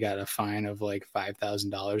 this guy got a fine of like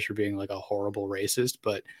 $5,000 for being like a horrible racist.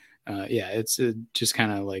 But it's just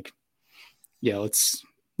kind of like, yeah, let's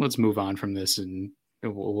move on from this and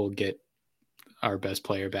we'll get our best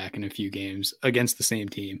player back in a few games against the same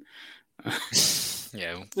team.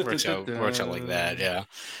 Yeah, works out like that. Yeah,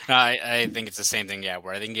 I think it's the same thing. Yeah,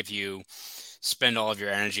 where I think if you spend all of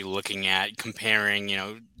your energy looking at comparing,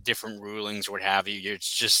 different rulings or what have you,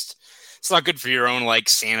 it's not good for your own like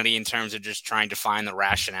sanity in terms of just trying to find the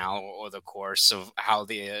rationale or the course of how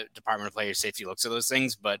the Department of Player Safety looks at those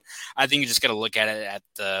things. But I think you just got to look at it at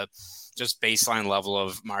the just baseline level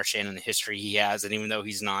of Marchand and the history he has. And even though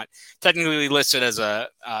he's not technically listed as a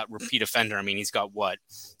repeat offender, I mean, he's got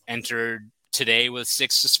entered today with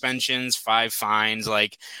 6 suspensions, 5 fines.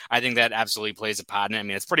 Like, I think that absolutely plays a part in it. I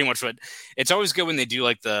mean, it's pretty much it's always good when they do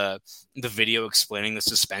like the video explaining the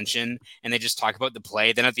suspension and they just talk about the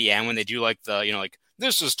play. Then at the end, when they do like the, like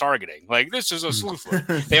this is targeting, like this is a slew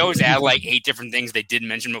foot. They always add like 8 different things they didn't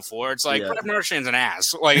mention before. It's like Brad Marchand's an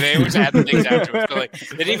ass. Like they always add the things after it. So, like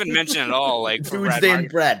they didn't even mention it at all. Like for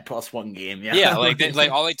Brad plus 1 game. Yeah.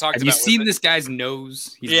 Like all they talked about. Have you seen this guy's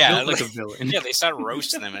nose? He's built like a villain. Yeah, they start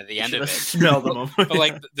roasting them at the end of it. Smell them. But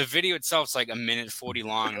like the video itself is like a minute 40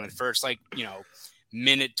 long, and the first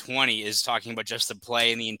minute 20 is talking about just the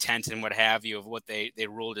play and the intent and what have you of what they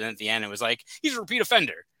ruled in at the end. It was like he's a repeat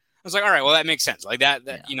offender. I was like, all right, well, that makes sense. Like that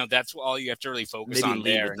that's all you have to really focus on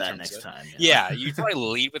there. With that next time. Yeah, you probably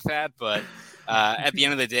lead with that. But at the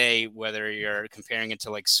end of the day, whether you're comparing it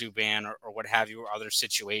to like Subban or what have you or other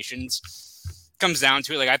situations, comes down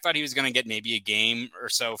to it. Like I thought he was going to get maybe a game or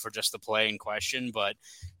so for just the play in question, but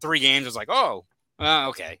 3 games was like, oh,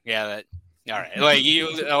 okay, yeah, all right. Like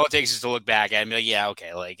all it takes is to look back at it and be like, yeah,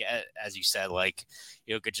 okay. Like as you said, like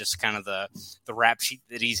you look at just kind of the rap sheet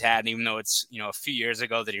that he's had, and even though it's a few years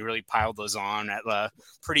ago that he really piled those on at a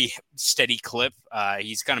pretty steady clip,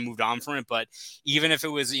 he's kind of moved on from it. But even if it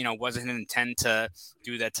was wasn't an intent to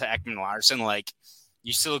do that to Ekman-Larsson, like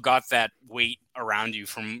you still got that weight around you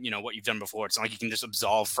from what you've done before. It's not like you can just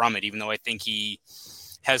absolve from it, even though I think he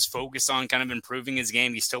has focused on kind of improving his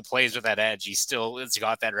game. He still plays with that edge. It's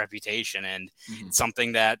got that reputation, and it's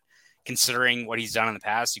something that, considering what he's done in the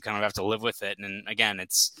past, you kind of have to live with it. And again,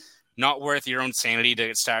 it's not worth your own sanity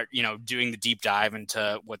to start, doing the deep dive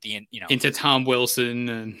into what into Tom Wilson.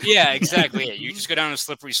 And yeah, exactly. Yeah. You just go down a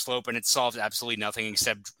slippery slope and it solves absolutely nothing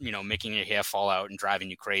except, making your hair fall out and driving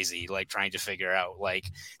you crazy, like trying to figure out like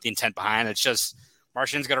the intent behind it. It's just,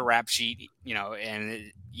 Marchand's got a rap sheet,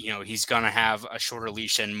 and he's going to have a shorter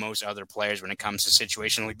leash than most other players when it comes to a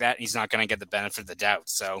situation like that. He's not going to get the benefit of the doubt.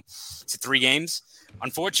 So it's 3 games.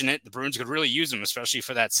 Unfortunate. The Bruins could really use him, especially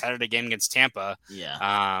for that Saturday game against Tampa.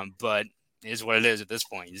 Yeah. But is what it is at this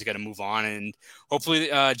point. He's got to move on, and hopefully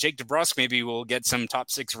Jake DeBrusk maybe will get some top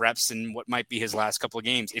 6 reps in what might be his last couple of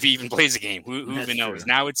games, if he even plays a game. Who even knows?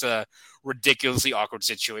 Now it's a ridiculously awkward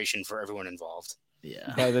situation for everyone involved.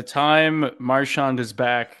 Yeah. By the time Marchand is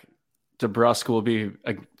back, DeBrusk will be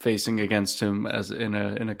facing against him as in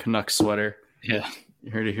a Canucks sweater. Yeah.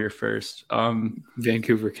 You heard it here first.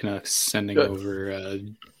 Vancouver Canucks sending over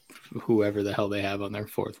whoever the hell they have on their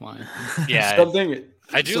fourth line. Yeah.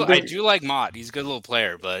 I do like Mott. He's a good little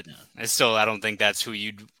player, but I don't think that's who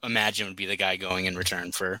you'd imagine would be the guy going in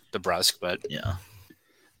return for DeBrusk. But yeah.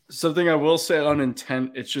 Something I will say on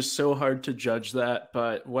intent, it's just so hard to judge that,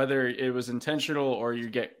 but whether it was intentional or you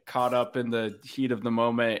get caught up in the heat of the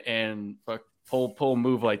moment and pull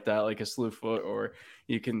move like that, like a slew foot, or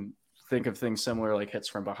you can think of things similar like hits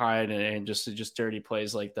from behind and just dirty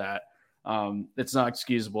plays like that. It's not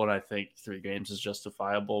excusable, and I think 3 games is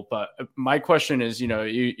justifiable. But my question is,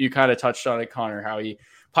 you kind of touched on it, Connor, how he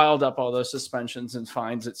piled up all those suspensions and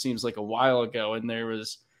fines. It seems like a while ago, and there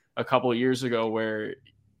was a couple of years ago where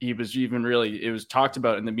he was it was talked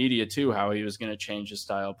about in the media too, how he was going to change his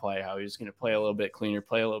style of play, how he was going to play a little bit cleaner,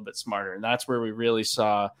 play a little bit smarter. And that's where we really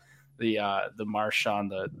saw the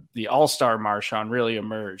Marchand, the all-star Marchand really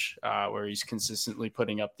emerge, where he's consistently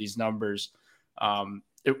putting up these numbers.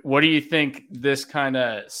 What do you think this kind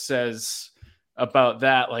of says about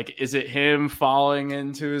that? Like, is it him falling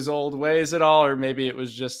into his old ways at all, or maybe it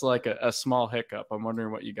was just like a small hiccup? I'm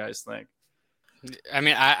wondering what you guys think. I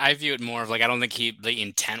mean, I view it more of like, I don't think the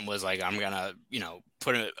intent was like, I'm going to,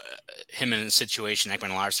 put him in a situation like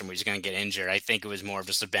when Larson where he's going to get injured. I think it was more of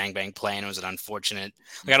just a bang play, and it was an unfortunate.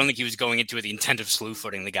 Like, I don't think he was going into it the intent of slew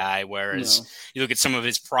footing the guy. Whereas you look at some of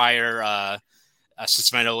his prior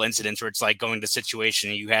suspendable incidents where it's like going to situation,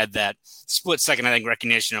 and you had that split second, I think,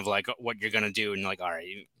 recognition of like what you're going to do, and like, all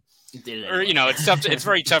right. Or it's tough. It's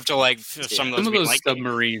very tough to like some of those like,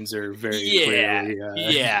 submarines are very clearly.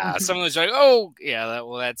 Some of those are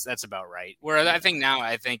like, that's about right. Whereas I think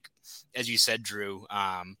as you said, Drew,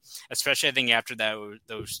 especially I think after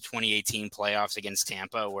those 2018 playoffs against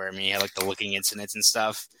Tampa, where he had like the looking incidents and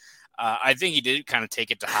stuff, I think he did kind of take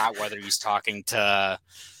it to heart. Whether he's talking to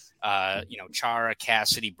Chara,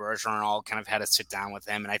 Cassidy, Bergeron, all kind of had to sit down with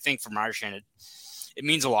him, and I think for Marchand, it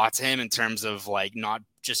means a lot to him in terms of like not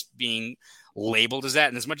just being labeled as that.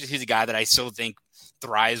 And as much as he's a guy that I still think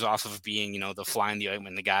thrives off of being, the fly in the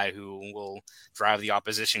ointment, the guy who will drive the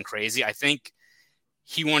opposition crazy, I think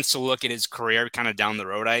he wants to look at his career kind of down the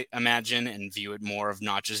road, I imagine, and view it more of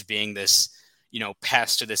not just being this,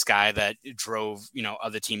 pest to this guy that drove,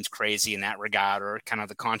 other teams crazy in that regard, or kind of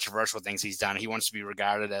the controversial things he's done. He wants to be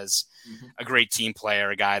regarded as a great team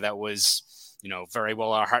player, a guy that was, very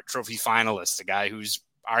well a Hart Trophy finalist, a guy who's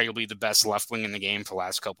arguably the best left wing in the game for the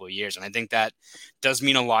last couple of years. And I think that does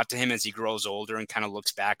mean a lot to him as he grows older and kind of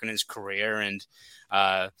looks back on his career. And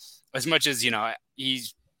as much as,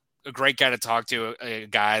 he's a great guy to talk to, a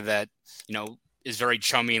guy that, is very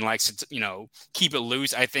chummy and likes to, keep it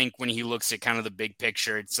loose. I think when he looks at kind of the big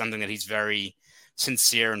picture, it's something that he's very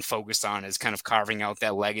sincere and focused on, is kind of carving out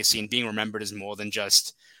that legacy and being remembered as more than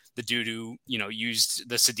just the dude who, used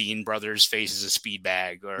the Sedin brothers' face as a speed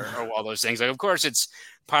bag or all those things. Like, of course, it's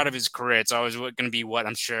part of his career. It's always going to be what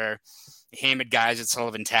I'm sure hammered guys at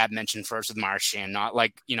Sullivan Tab mentioned first with Marchand, not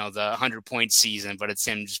like, the 100-point season, but it's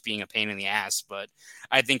him just being a pain in the ass. But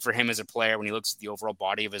I think for him as a player, when he looks at the overall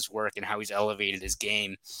body of his work and how he's elevated his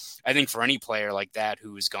game, I think for any player like that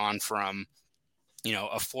who's gone from,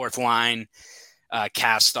 a fourth line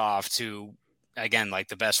cast off to, again, like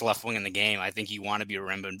the best left wing in the game, I think you want to be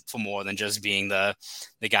remembered for more than just being the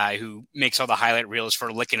guy who makes all the highlight reels for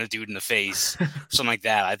licking a dude in the face, something like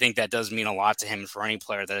that. I think that does mean a lot to him, for any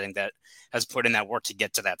player that I think that has put in that work to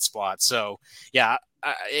get to that spot. So yeah,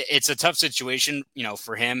 it's a tough situation,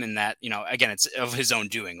 for him, in that, again, it's of his own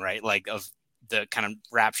doing, right? Like of the kind of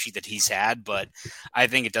rap sheet that he's had, but I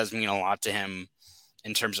think it does mean a lot to him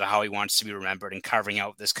in terms of how he wants to be remembered and carving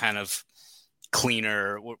out this kind of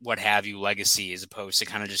cleaner, what have you, legacy, as opposed to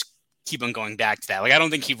kind of just keep on going back to that. Like, I don't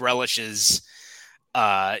think he relishes,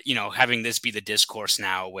 having this be the discourse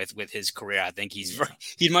now with his career. I think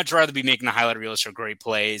he'd much rather be making the highlight reels for great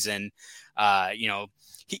plays, and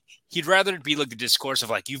he'd rather be like the discourse of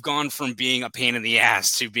like, you've gone from being a pain in the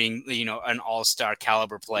ass to being, an all-star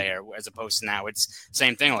caliber player, as opposed to now it's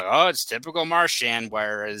same thing. Like, oh, it's typical Marchand.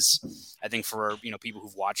 Whereas I think for, people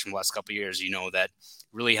who've watched him the last couple of years, that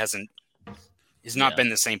really he's not been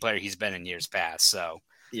the same player he's been in years past. So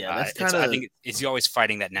yeah, I think he's always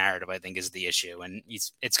fighting that narrative, I think, is the issue. And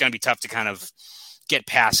it's going to be tough to kind of get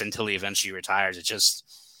past until he eventually retires. It's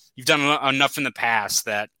just, you've done enough in the past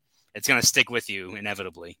that it's going to stick with you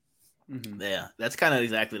inevitably. Mm-hmm. Yeah, that's kind of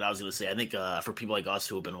exactly what I was going to say. I think for people like us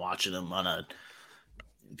who have been watching him on a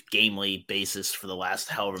gamely basis for the last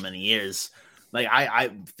however many years, like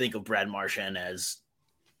I think of Brad Marchand as,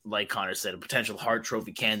 like Connor said, a potential Hart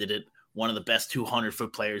Trophy candidate, one of the best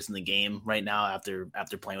 200-foot players in the game right now after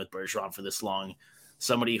playing with Bergeron for this long.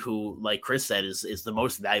 Somebody who, like Chris said, is the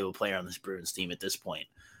most valuable player on this Bruins team at this point.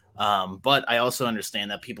 But I also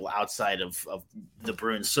understand that people outside of the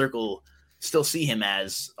Bruins circle still see him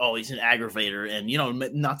as, oh, he's an aggravator. And, you know,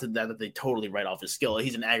 not that they totally write off his skill.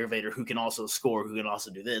 He's an aggravator who can also score, who can also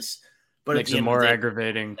do this. But makes him more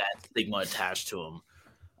aggravating. That stigma attached to him.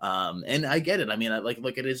 And I get it. I mean,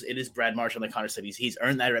 it is Brad Marchand, like Connor said, he's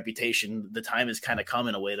earned that reputation. The time has kind of come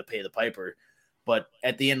in a way to pay the piper. But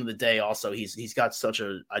at the end of the day, also, he's got such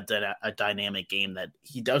a dynamic game that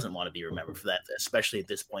he doesn't want to be remembered for that, especially at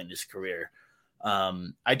this point in his career.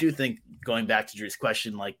 I do think, going back to Drew's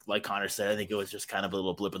question, like Connor said, I think it was just kind of a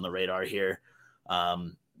little blip in the radar here.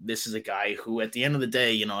 This is a guy who, at the end of the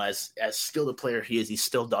day, you know, as skilled a player he is, he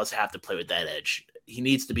still does have to play with that edge. He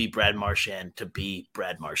needs to be Brad Marchand to be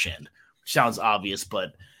Brad Marchand. Sounds obvious,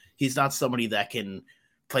 but he's not somebody that can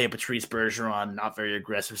play a Patrice Bergeron, not very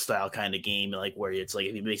aggressive style kind of game, like where it's like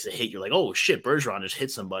if he makes a hit, you're like, oh shit, Bergeron just hit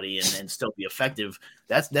somebody and still be effective.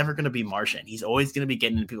 That's never going to be Marchand. He's always going to be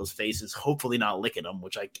getting in people's faces, hopefully not licking them,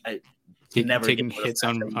 which I never taking hits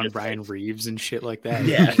on Ryan Reeves and shit like that.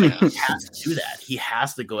 Yeah, he has to do that. He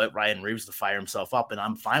has to go at Ryan Reeves to fire himself up, and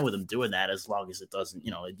I'm fine with him doing that as long as it doesn't,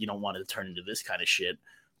 you know, you don't want it to turn into this kind of shit.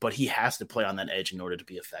 But he has to play on that edge in order to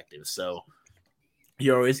be effective. So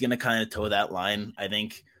you're always going to kind of toe that line. I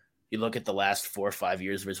think you look at the last 4 or 5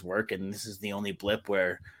 years of his work, and this is the only blip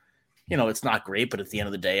where, you know, it's not great, but at the end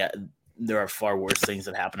of the day, there are far worse things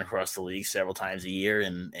that happen across the league several times a year.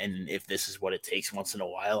 And if this is what it takes once in a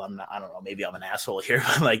while, I don't know, maybe I'm an asshole here,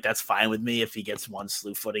 but like, that's fine with me if he gets one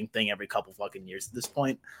slew footing thing every couple fucking years at this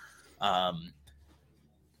point.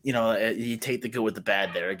 You know, you take the good with the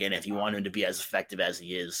bad there. Again, if you want him to be as effective as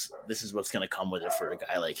he is, this is what's going to come with it for a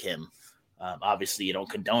guy like him. Obviously you don't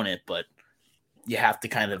condone it, but you have to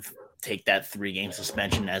kind of take that 3-game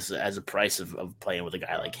suspension as a price of playing with a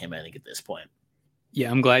guy like him, I think, at this point. Yeah,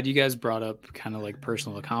 I'm glad you guys brought up kind of like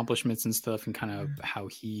personal accomplishments and stuff and kind of how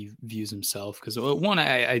he views himself. Because one,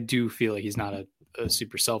 I do feel like he's not a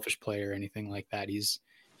super selfish player or anything like that. He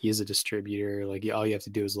is a distributor. Like, all you have to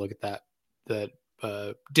do is look at that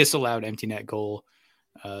disallowed empty net goal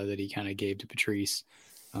that he kind of gave to Patrice.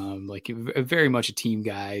 Like, very much a team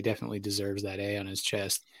guy, definitely deserves that A on his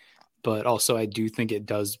chest. But also, I do think it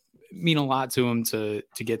does mean a lot to him to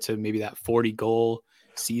get to maybe that 40 goal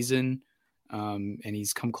season. And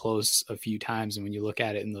he's come close a few times. And when you look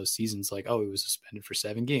at it in those seasons, like, oh, he was suspended for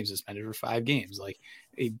 7 games, suspended for 5 games. Like,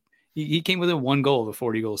 he came within 1 goal of a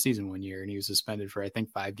 40 goal season one year, and he was suspended for, I think,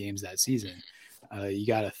 5 games that season. You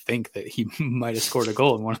got to think that he might have scored a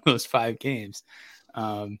goal in one of those 5 games.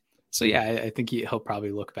 So yeah, I think he'll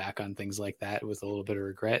probably look back on things like that with a little bit of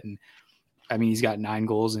regret. And I mean, he's got 9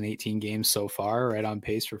 goals in 18 games so far, right on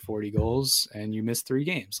pace for 40 goals, and you missed 3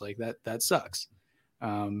 games. Like, that sucks.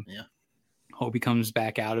 Yeah. Hope he comes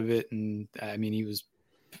back out of it. And I mean,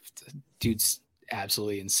 dude's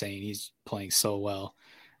absolutely insane. He's playing so well.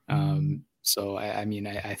 So I mean,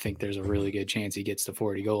 I think there's a really good chance he gets to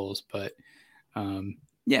 40 goals, but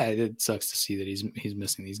yeah, it sucks to see that he's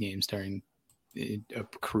missing these games during a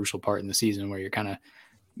crucial part in the season where you're kind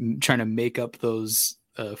of trying to make up those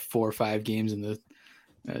 4 or 5 games in the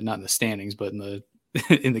not in the standings, but in the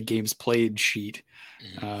in the games played sheet.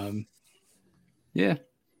 Yeah.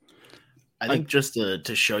 I think just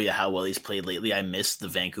to show you how well he's played lately, I missed the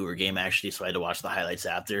Vancouver game, actually, so I had to watch the highlights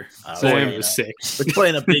after. It was sick. We're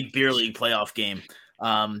playing a big beer league playoff game.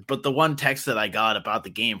 But the one text that I got about the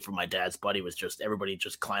game from my dad's buddy was just everybody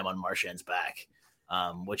just climb on Marchand's back,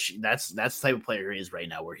 which that's the type of player he is right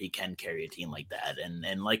now, where he can carry a team like that.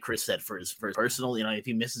 And like Chris said, for his personal, you know, if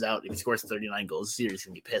he misses out, if he scores 39 goals this year, he's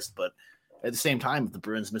going to be pissed. But at the same time, if the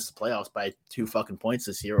Bruins miss the playoffs by 2 fucking points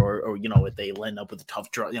this year, or you know, if they end up with a tough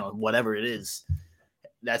draw, you know, whatever it is,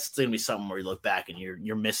 that's going to be something where you look back and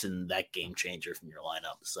you're missing that game changer from your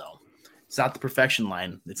lineup. So it's not the perfection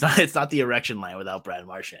line. It's not the erection line without Brad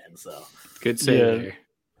Marchand. So good save there.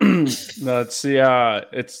 No,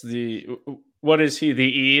 it's the what is he?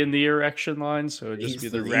 The E in the erection line. So it'd just be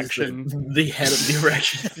the erection, the head of the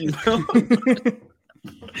erection, if you will.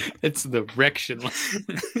 It's the erection line.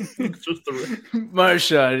 It's just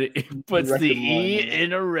Marshawn puts the Erection E line.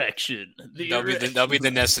 in erection. That'll be the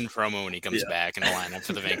Nesson promo when he comes back in the lineup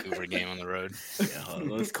for the Vancouver game on the road.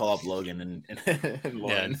 Let's call up Logan and Yeah,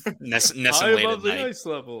 Lauren. Nesson I late love at the night. ice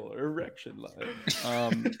level erection line.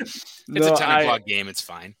 It's a 10 o'clock game. It's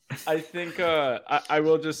fine. I think I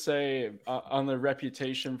will just say on the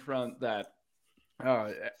reputation front that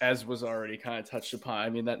as was already kind of touched upon, I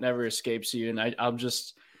mean, that never escapes you. And I'm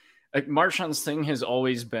just like Marchand's thing has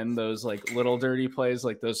always been those like little dirty plays,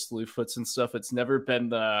 like those slew foots and stuff. It's never been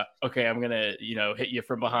the, okay, I'm going to, hit you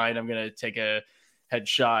from behind. I'm going to take a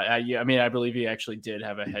headshot. I mean, I believe he actually did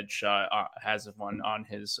have a headshot, has one on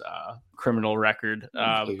his criminal record.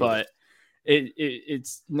 But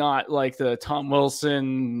it's not like the Tom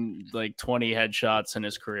Wilson, like 20 headshots in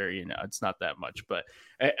his career. It's not that much, but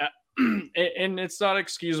and it's not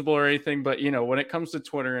excusable or anything, but when it comes to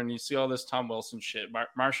Twitter and you see all this Tom Wilson shit,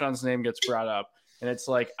 Marchand's name gets brought up, and it's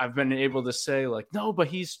like I've been able to say like, no, but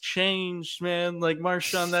he's changed, man. Like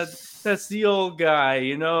Marchand, that's the old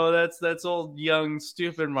guy, that's old young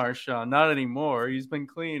stupid Marchand. Not anymore. He's been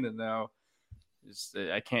clean, and now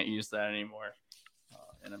I can't use that anymore,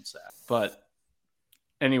 and I'm sad. But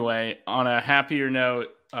anyway, on a happier note,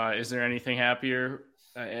 is there anything happier?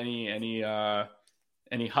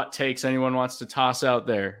 Any hot takes anyone wants to toss out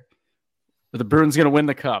there? The Bruins going to win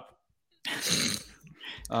the cup.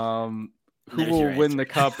 Who will win the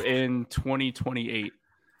cup in 2028?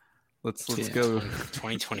 Let's go.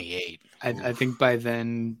 2028. I think by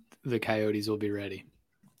then the Coyotes will be ready.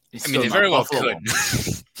 I mean, they very well could.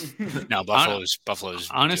 No, Buffalo's.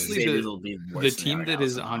 Honestly, the team scenario that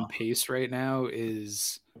is somehow. on pace right now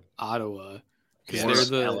is Ottawa. Or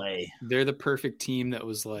They're LA. They're the perfect team that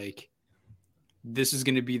was like, this is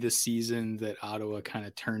going to be the season that Ottawa kind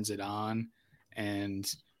of turns it on,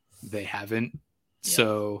 and they haven't. Yeah.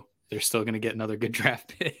 So they're still going to get another good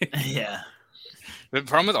draft pick. Yeah. The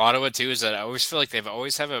problem with Ottawa too is that I always feel like they've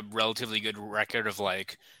always have a relatively good record of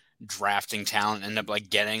like drafting talent, end up like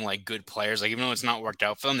getting like good players. Like even though it's not worked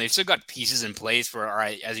out for them, they've still got pieces in place for, all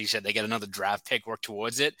right, as you said, they get another draft pick, work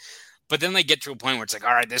towards it. But then they get to a point where it's like,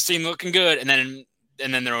 all right, this team looking good, and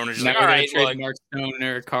then their owners are like, all right, trade Mark Stone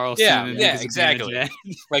or Carlson. yeah, exactly.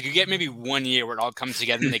 Like you get maybe 1 year where it all comes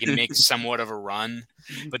together and they can make somewhat of a run,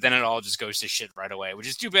 but then it all just goes to shit right away, which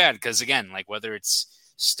is too bad because again, like whether it's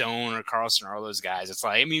Stone or Carlson or all those guys, it's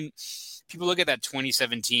like, I mean, people look at that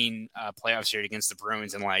 2017 playoff series against the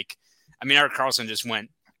Bruins and like, I mean, Erik Karlsson just went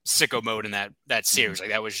sicko mode in that series. Like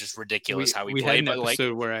that was just ridiculous how he played. Had an but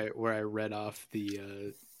episode where I read off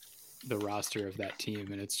the roster of that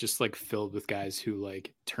team, and it's just like filled with guys who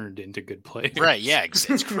like turned into good players. Right? Yeah,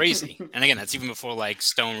 it's crazy. And again, that's even before like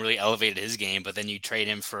Stone really elevated his game. But then you trade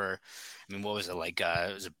him for, I mean, what was it like?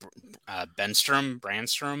 Was it Brandstrom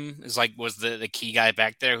was the key guy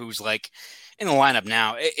back there who's like in the lineup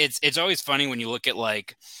now. It's always funny when you look at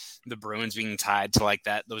like the Bruins being tied to like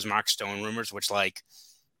those Mark Stone rumors, which like,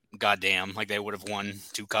 goddamn, like they would have won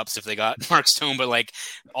 2 cups if they got Mark Stone, but like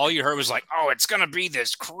all you heard was like, oh, it's gonna be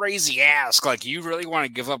this crazy ask. Like you really want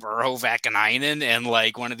to give up Urho Vakanainen and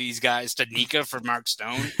like one of these guys, Stanika, for Mark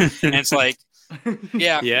Stone? And it's like,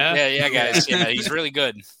 yeah, guys, yeah, he's really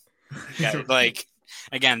good. Yeah, like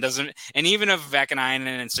again, doesn't, and even if Vakanainen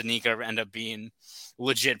and Stanika end up being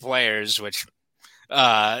legit players, which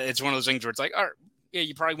it's one of those things where it's like, all right, yeah,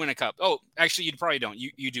 you probably win a cup. Oh, actually, you probably don't.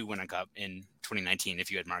 You do win a cup in 2019 if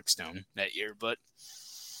you had Mark Stone that year. But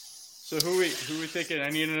so who we thinking? I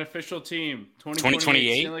need an official team.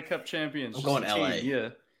 2028 Stanley Cup champions. I'm going LA.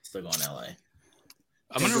 Yeah, Still going LA.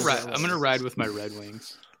 I'm gonna ride with my Red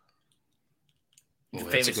Wings.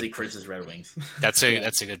 Famously, Chris's Red Wings. That's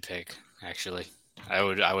a good pick. Actually, I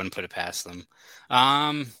wouldn't put it past them.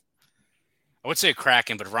 I would say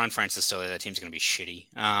Kraken, but if Ron Francis is still there, that team's going to be shitty.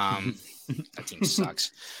 That team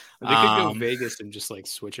sucks. They could go Vegas and just like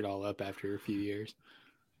switch it all up after a few years.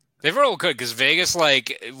 They very well could, because Vegas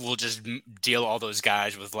like will just deal all those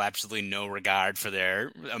guys with absolutely no regard for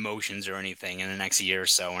their emotions or anything in the next year or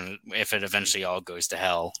so, and if it eventually all goes to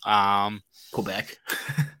hell. Quebec.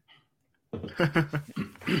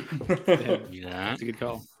 Yeah, That's a good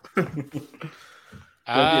call.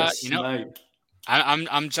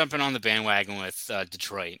 I'm jumping on the bandwagon with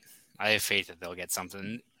Detroit. I have faith that they'll get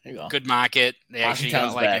something. There you go. Good market. They actually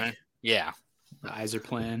got like yeah. The eyes are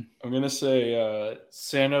playing. I'm gonna say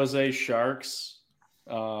San Jose Sharks,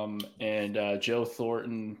 and Joe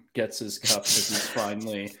Thornton gets his cup because he's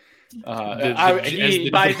finally. By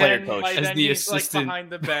then he's like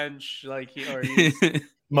behind the bench, like he's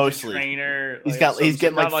Mostly. trainer. He's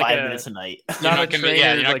getting like 5 minutes a night. You're not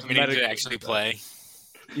committing to actually play.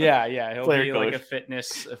 Yeah, he'll Player be like coach.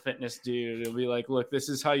 a fitness dude. He'll be like, look, this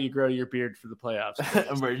is how you grow your beard for the playoffs.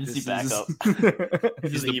 Emergency This backup.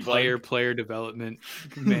 He's the player development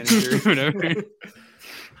manager. Whatever.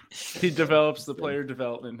 He develops the player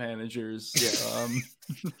development managers.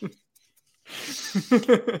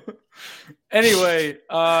 Anyway,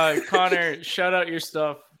 Connor, shout out your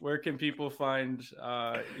stuff. Where can people find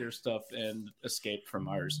your stuff and escape from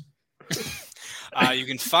ours? You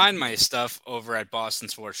can find my stuff over at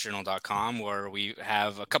bostonsportsjournal.com, where we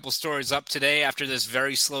have a couple stories up today after this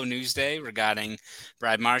very slow news day regarding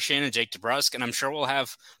Brad Marchand and Jake DeBrusk. And I'm sure we'll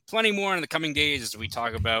have plenty more in the coming days as we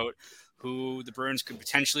talk about who the Bruins could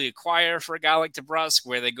potentially acquire for a guy like DeBrusk,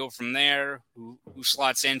 where they go from there, who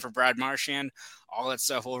slots in for Brad Marchand, all that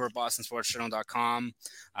stuff over at bostonsportsjournal.com.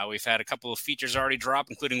 We've had a couple of features already drop,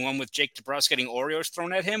 including one with Jake DeBrusk getting Oreos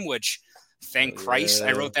thrown at him, which, thank Christ,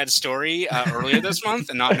 I wrote that story earlier this month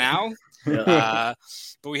and not now.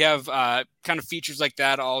 But we have kind of features like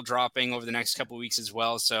that all dropping over the next couple of weeks as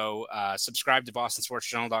well. So subscribe to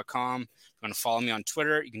bostonsportsjournal.com. If you want to follow me on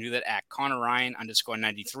Twitter, you can do that at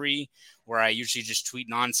ConnorRyan_93, where I usually just tweet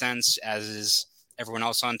nonsense, as is everyone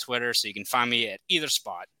else on Twitter. So you can find me at either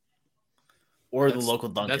spot. Or the local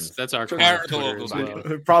Dunkin'. That's our Or the Twitter local as Dunkin'.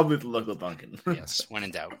 well. Probably the local Dunkin'. Yes, when in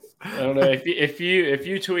doubt. I don't know if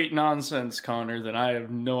you tweet nonsense, Connor, then I have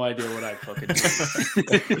no idea what I fucking do.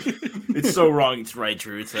 It's so wrong. It's right,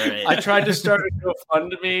 Drew. It's all right. I tried to start a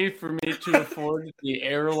GoFundMe for me to afford the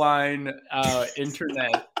airline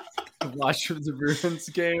internet to watch the Bruins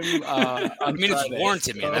game. I mean, it's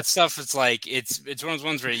warranted, man. That stuff, it's like it's one of those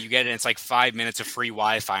ones where you get it, and it's like 5 minutes of free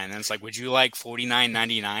Wi-Fi, and then it's like, would you like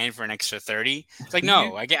 $49.99 for an extra 30? It's like,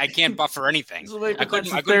 no, I can't buffer anything. I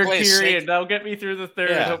couldn't play period. That'll get me through the third.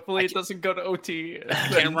 Yeah, Hopefully, it doesn't go to OT. I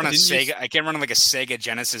can't run a Sega. I can't run like a Sega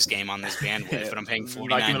Genesis game on this bandwidth, but I'm paying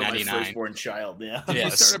 $49.99. Firstborn child, yeah. Did you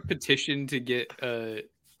Yes. start a petition to get David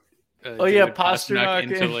Pastrnak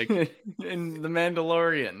into like in The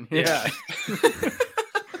Mandalorian. Yeah.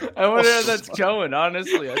 I wonder how that's going,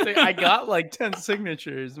 honestly. I think I got like 10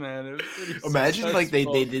 signatures, man. It was pretty Imagine like they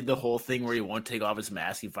successful. did the whole thing where he won't take off his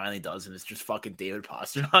mask. He finally does, and it's just fucking David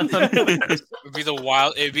Pastrnak. It would be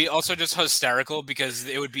it'd be also just hysterical, because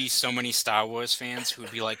it would be so many Star Wars fans who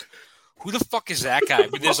would be like, who the fuck is that guy?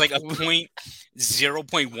 But there's like a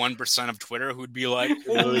 0.1% of Twitter who'd be like,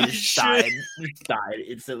 Literally holy just shit. died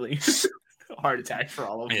instantly. Heart attack for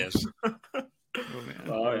all of them. Yes. oh man.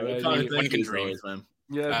 Alright, Connor, one thank can you as dream. always, man.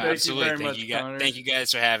 Yeah, thank Absolutely. you very Thank much, you, guys. Connor. Thank you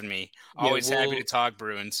guys for having me. Yeah, Always happy we'll- to talk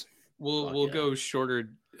Bruins. We'll yeah. go shorter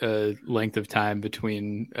length of time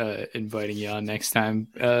between inviting you on next time,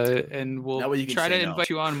 and That we'll way you can try to say no. invite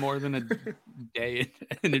you on more than a day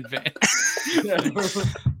in advance.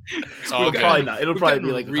 It's all It'll good. probably not. It'll We've probably gotten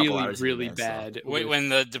be like a really, couple hours in really advance, bad. Wait, with- when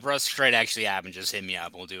the DeBrusk trade actually happens, just hit me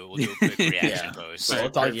up. We'll do a quick reaction Yeah. post. So we'll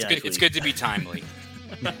talk to you it's, next good, it's week. good to be timely.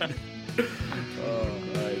 All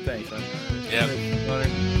right, thanks, man. Yep. All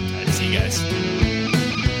right, see you guys.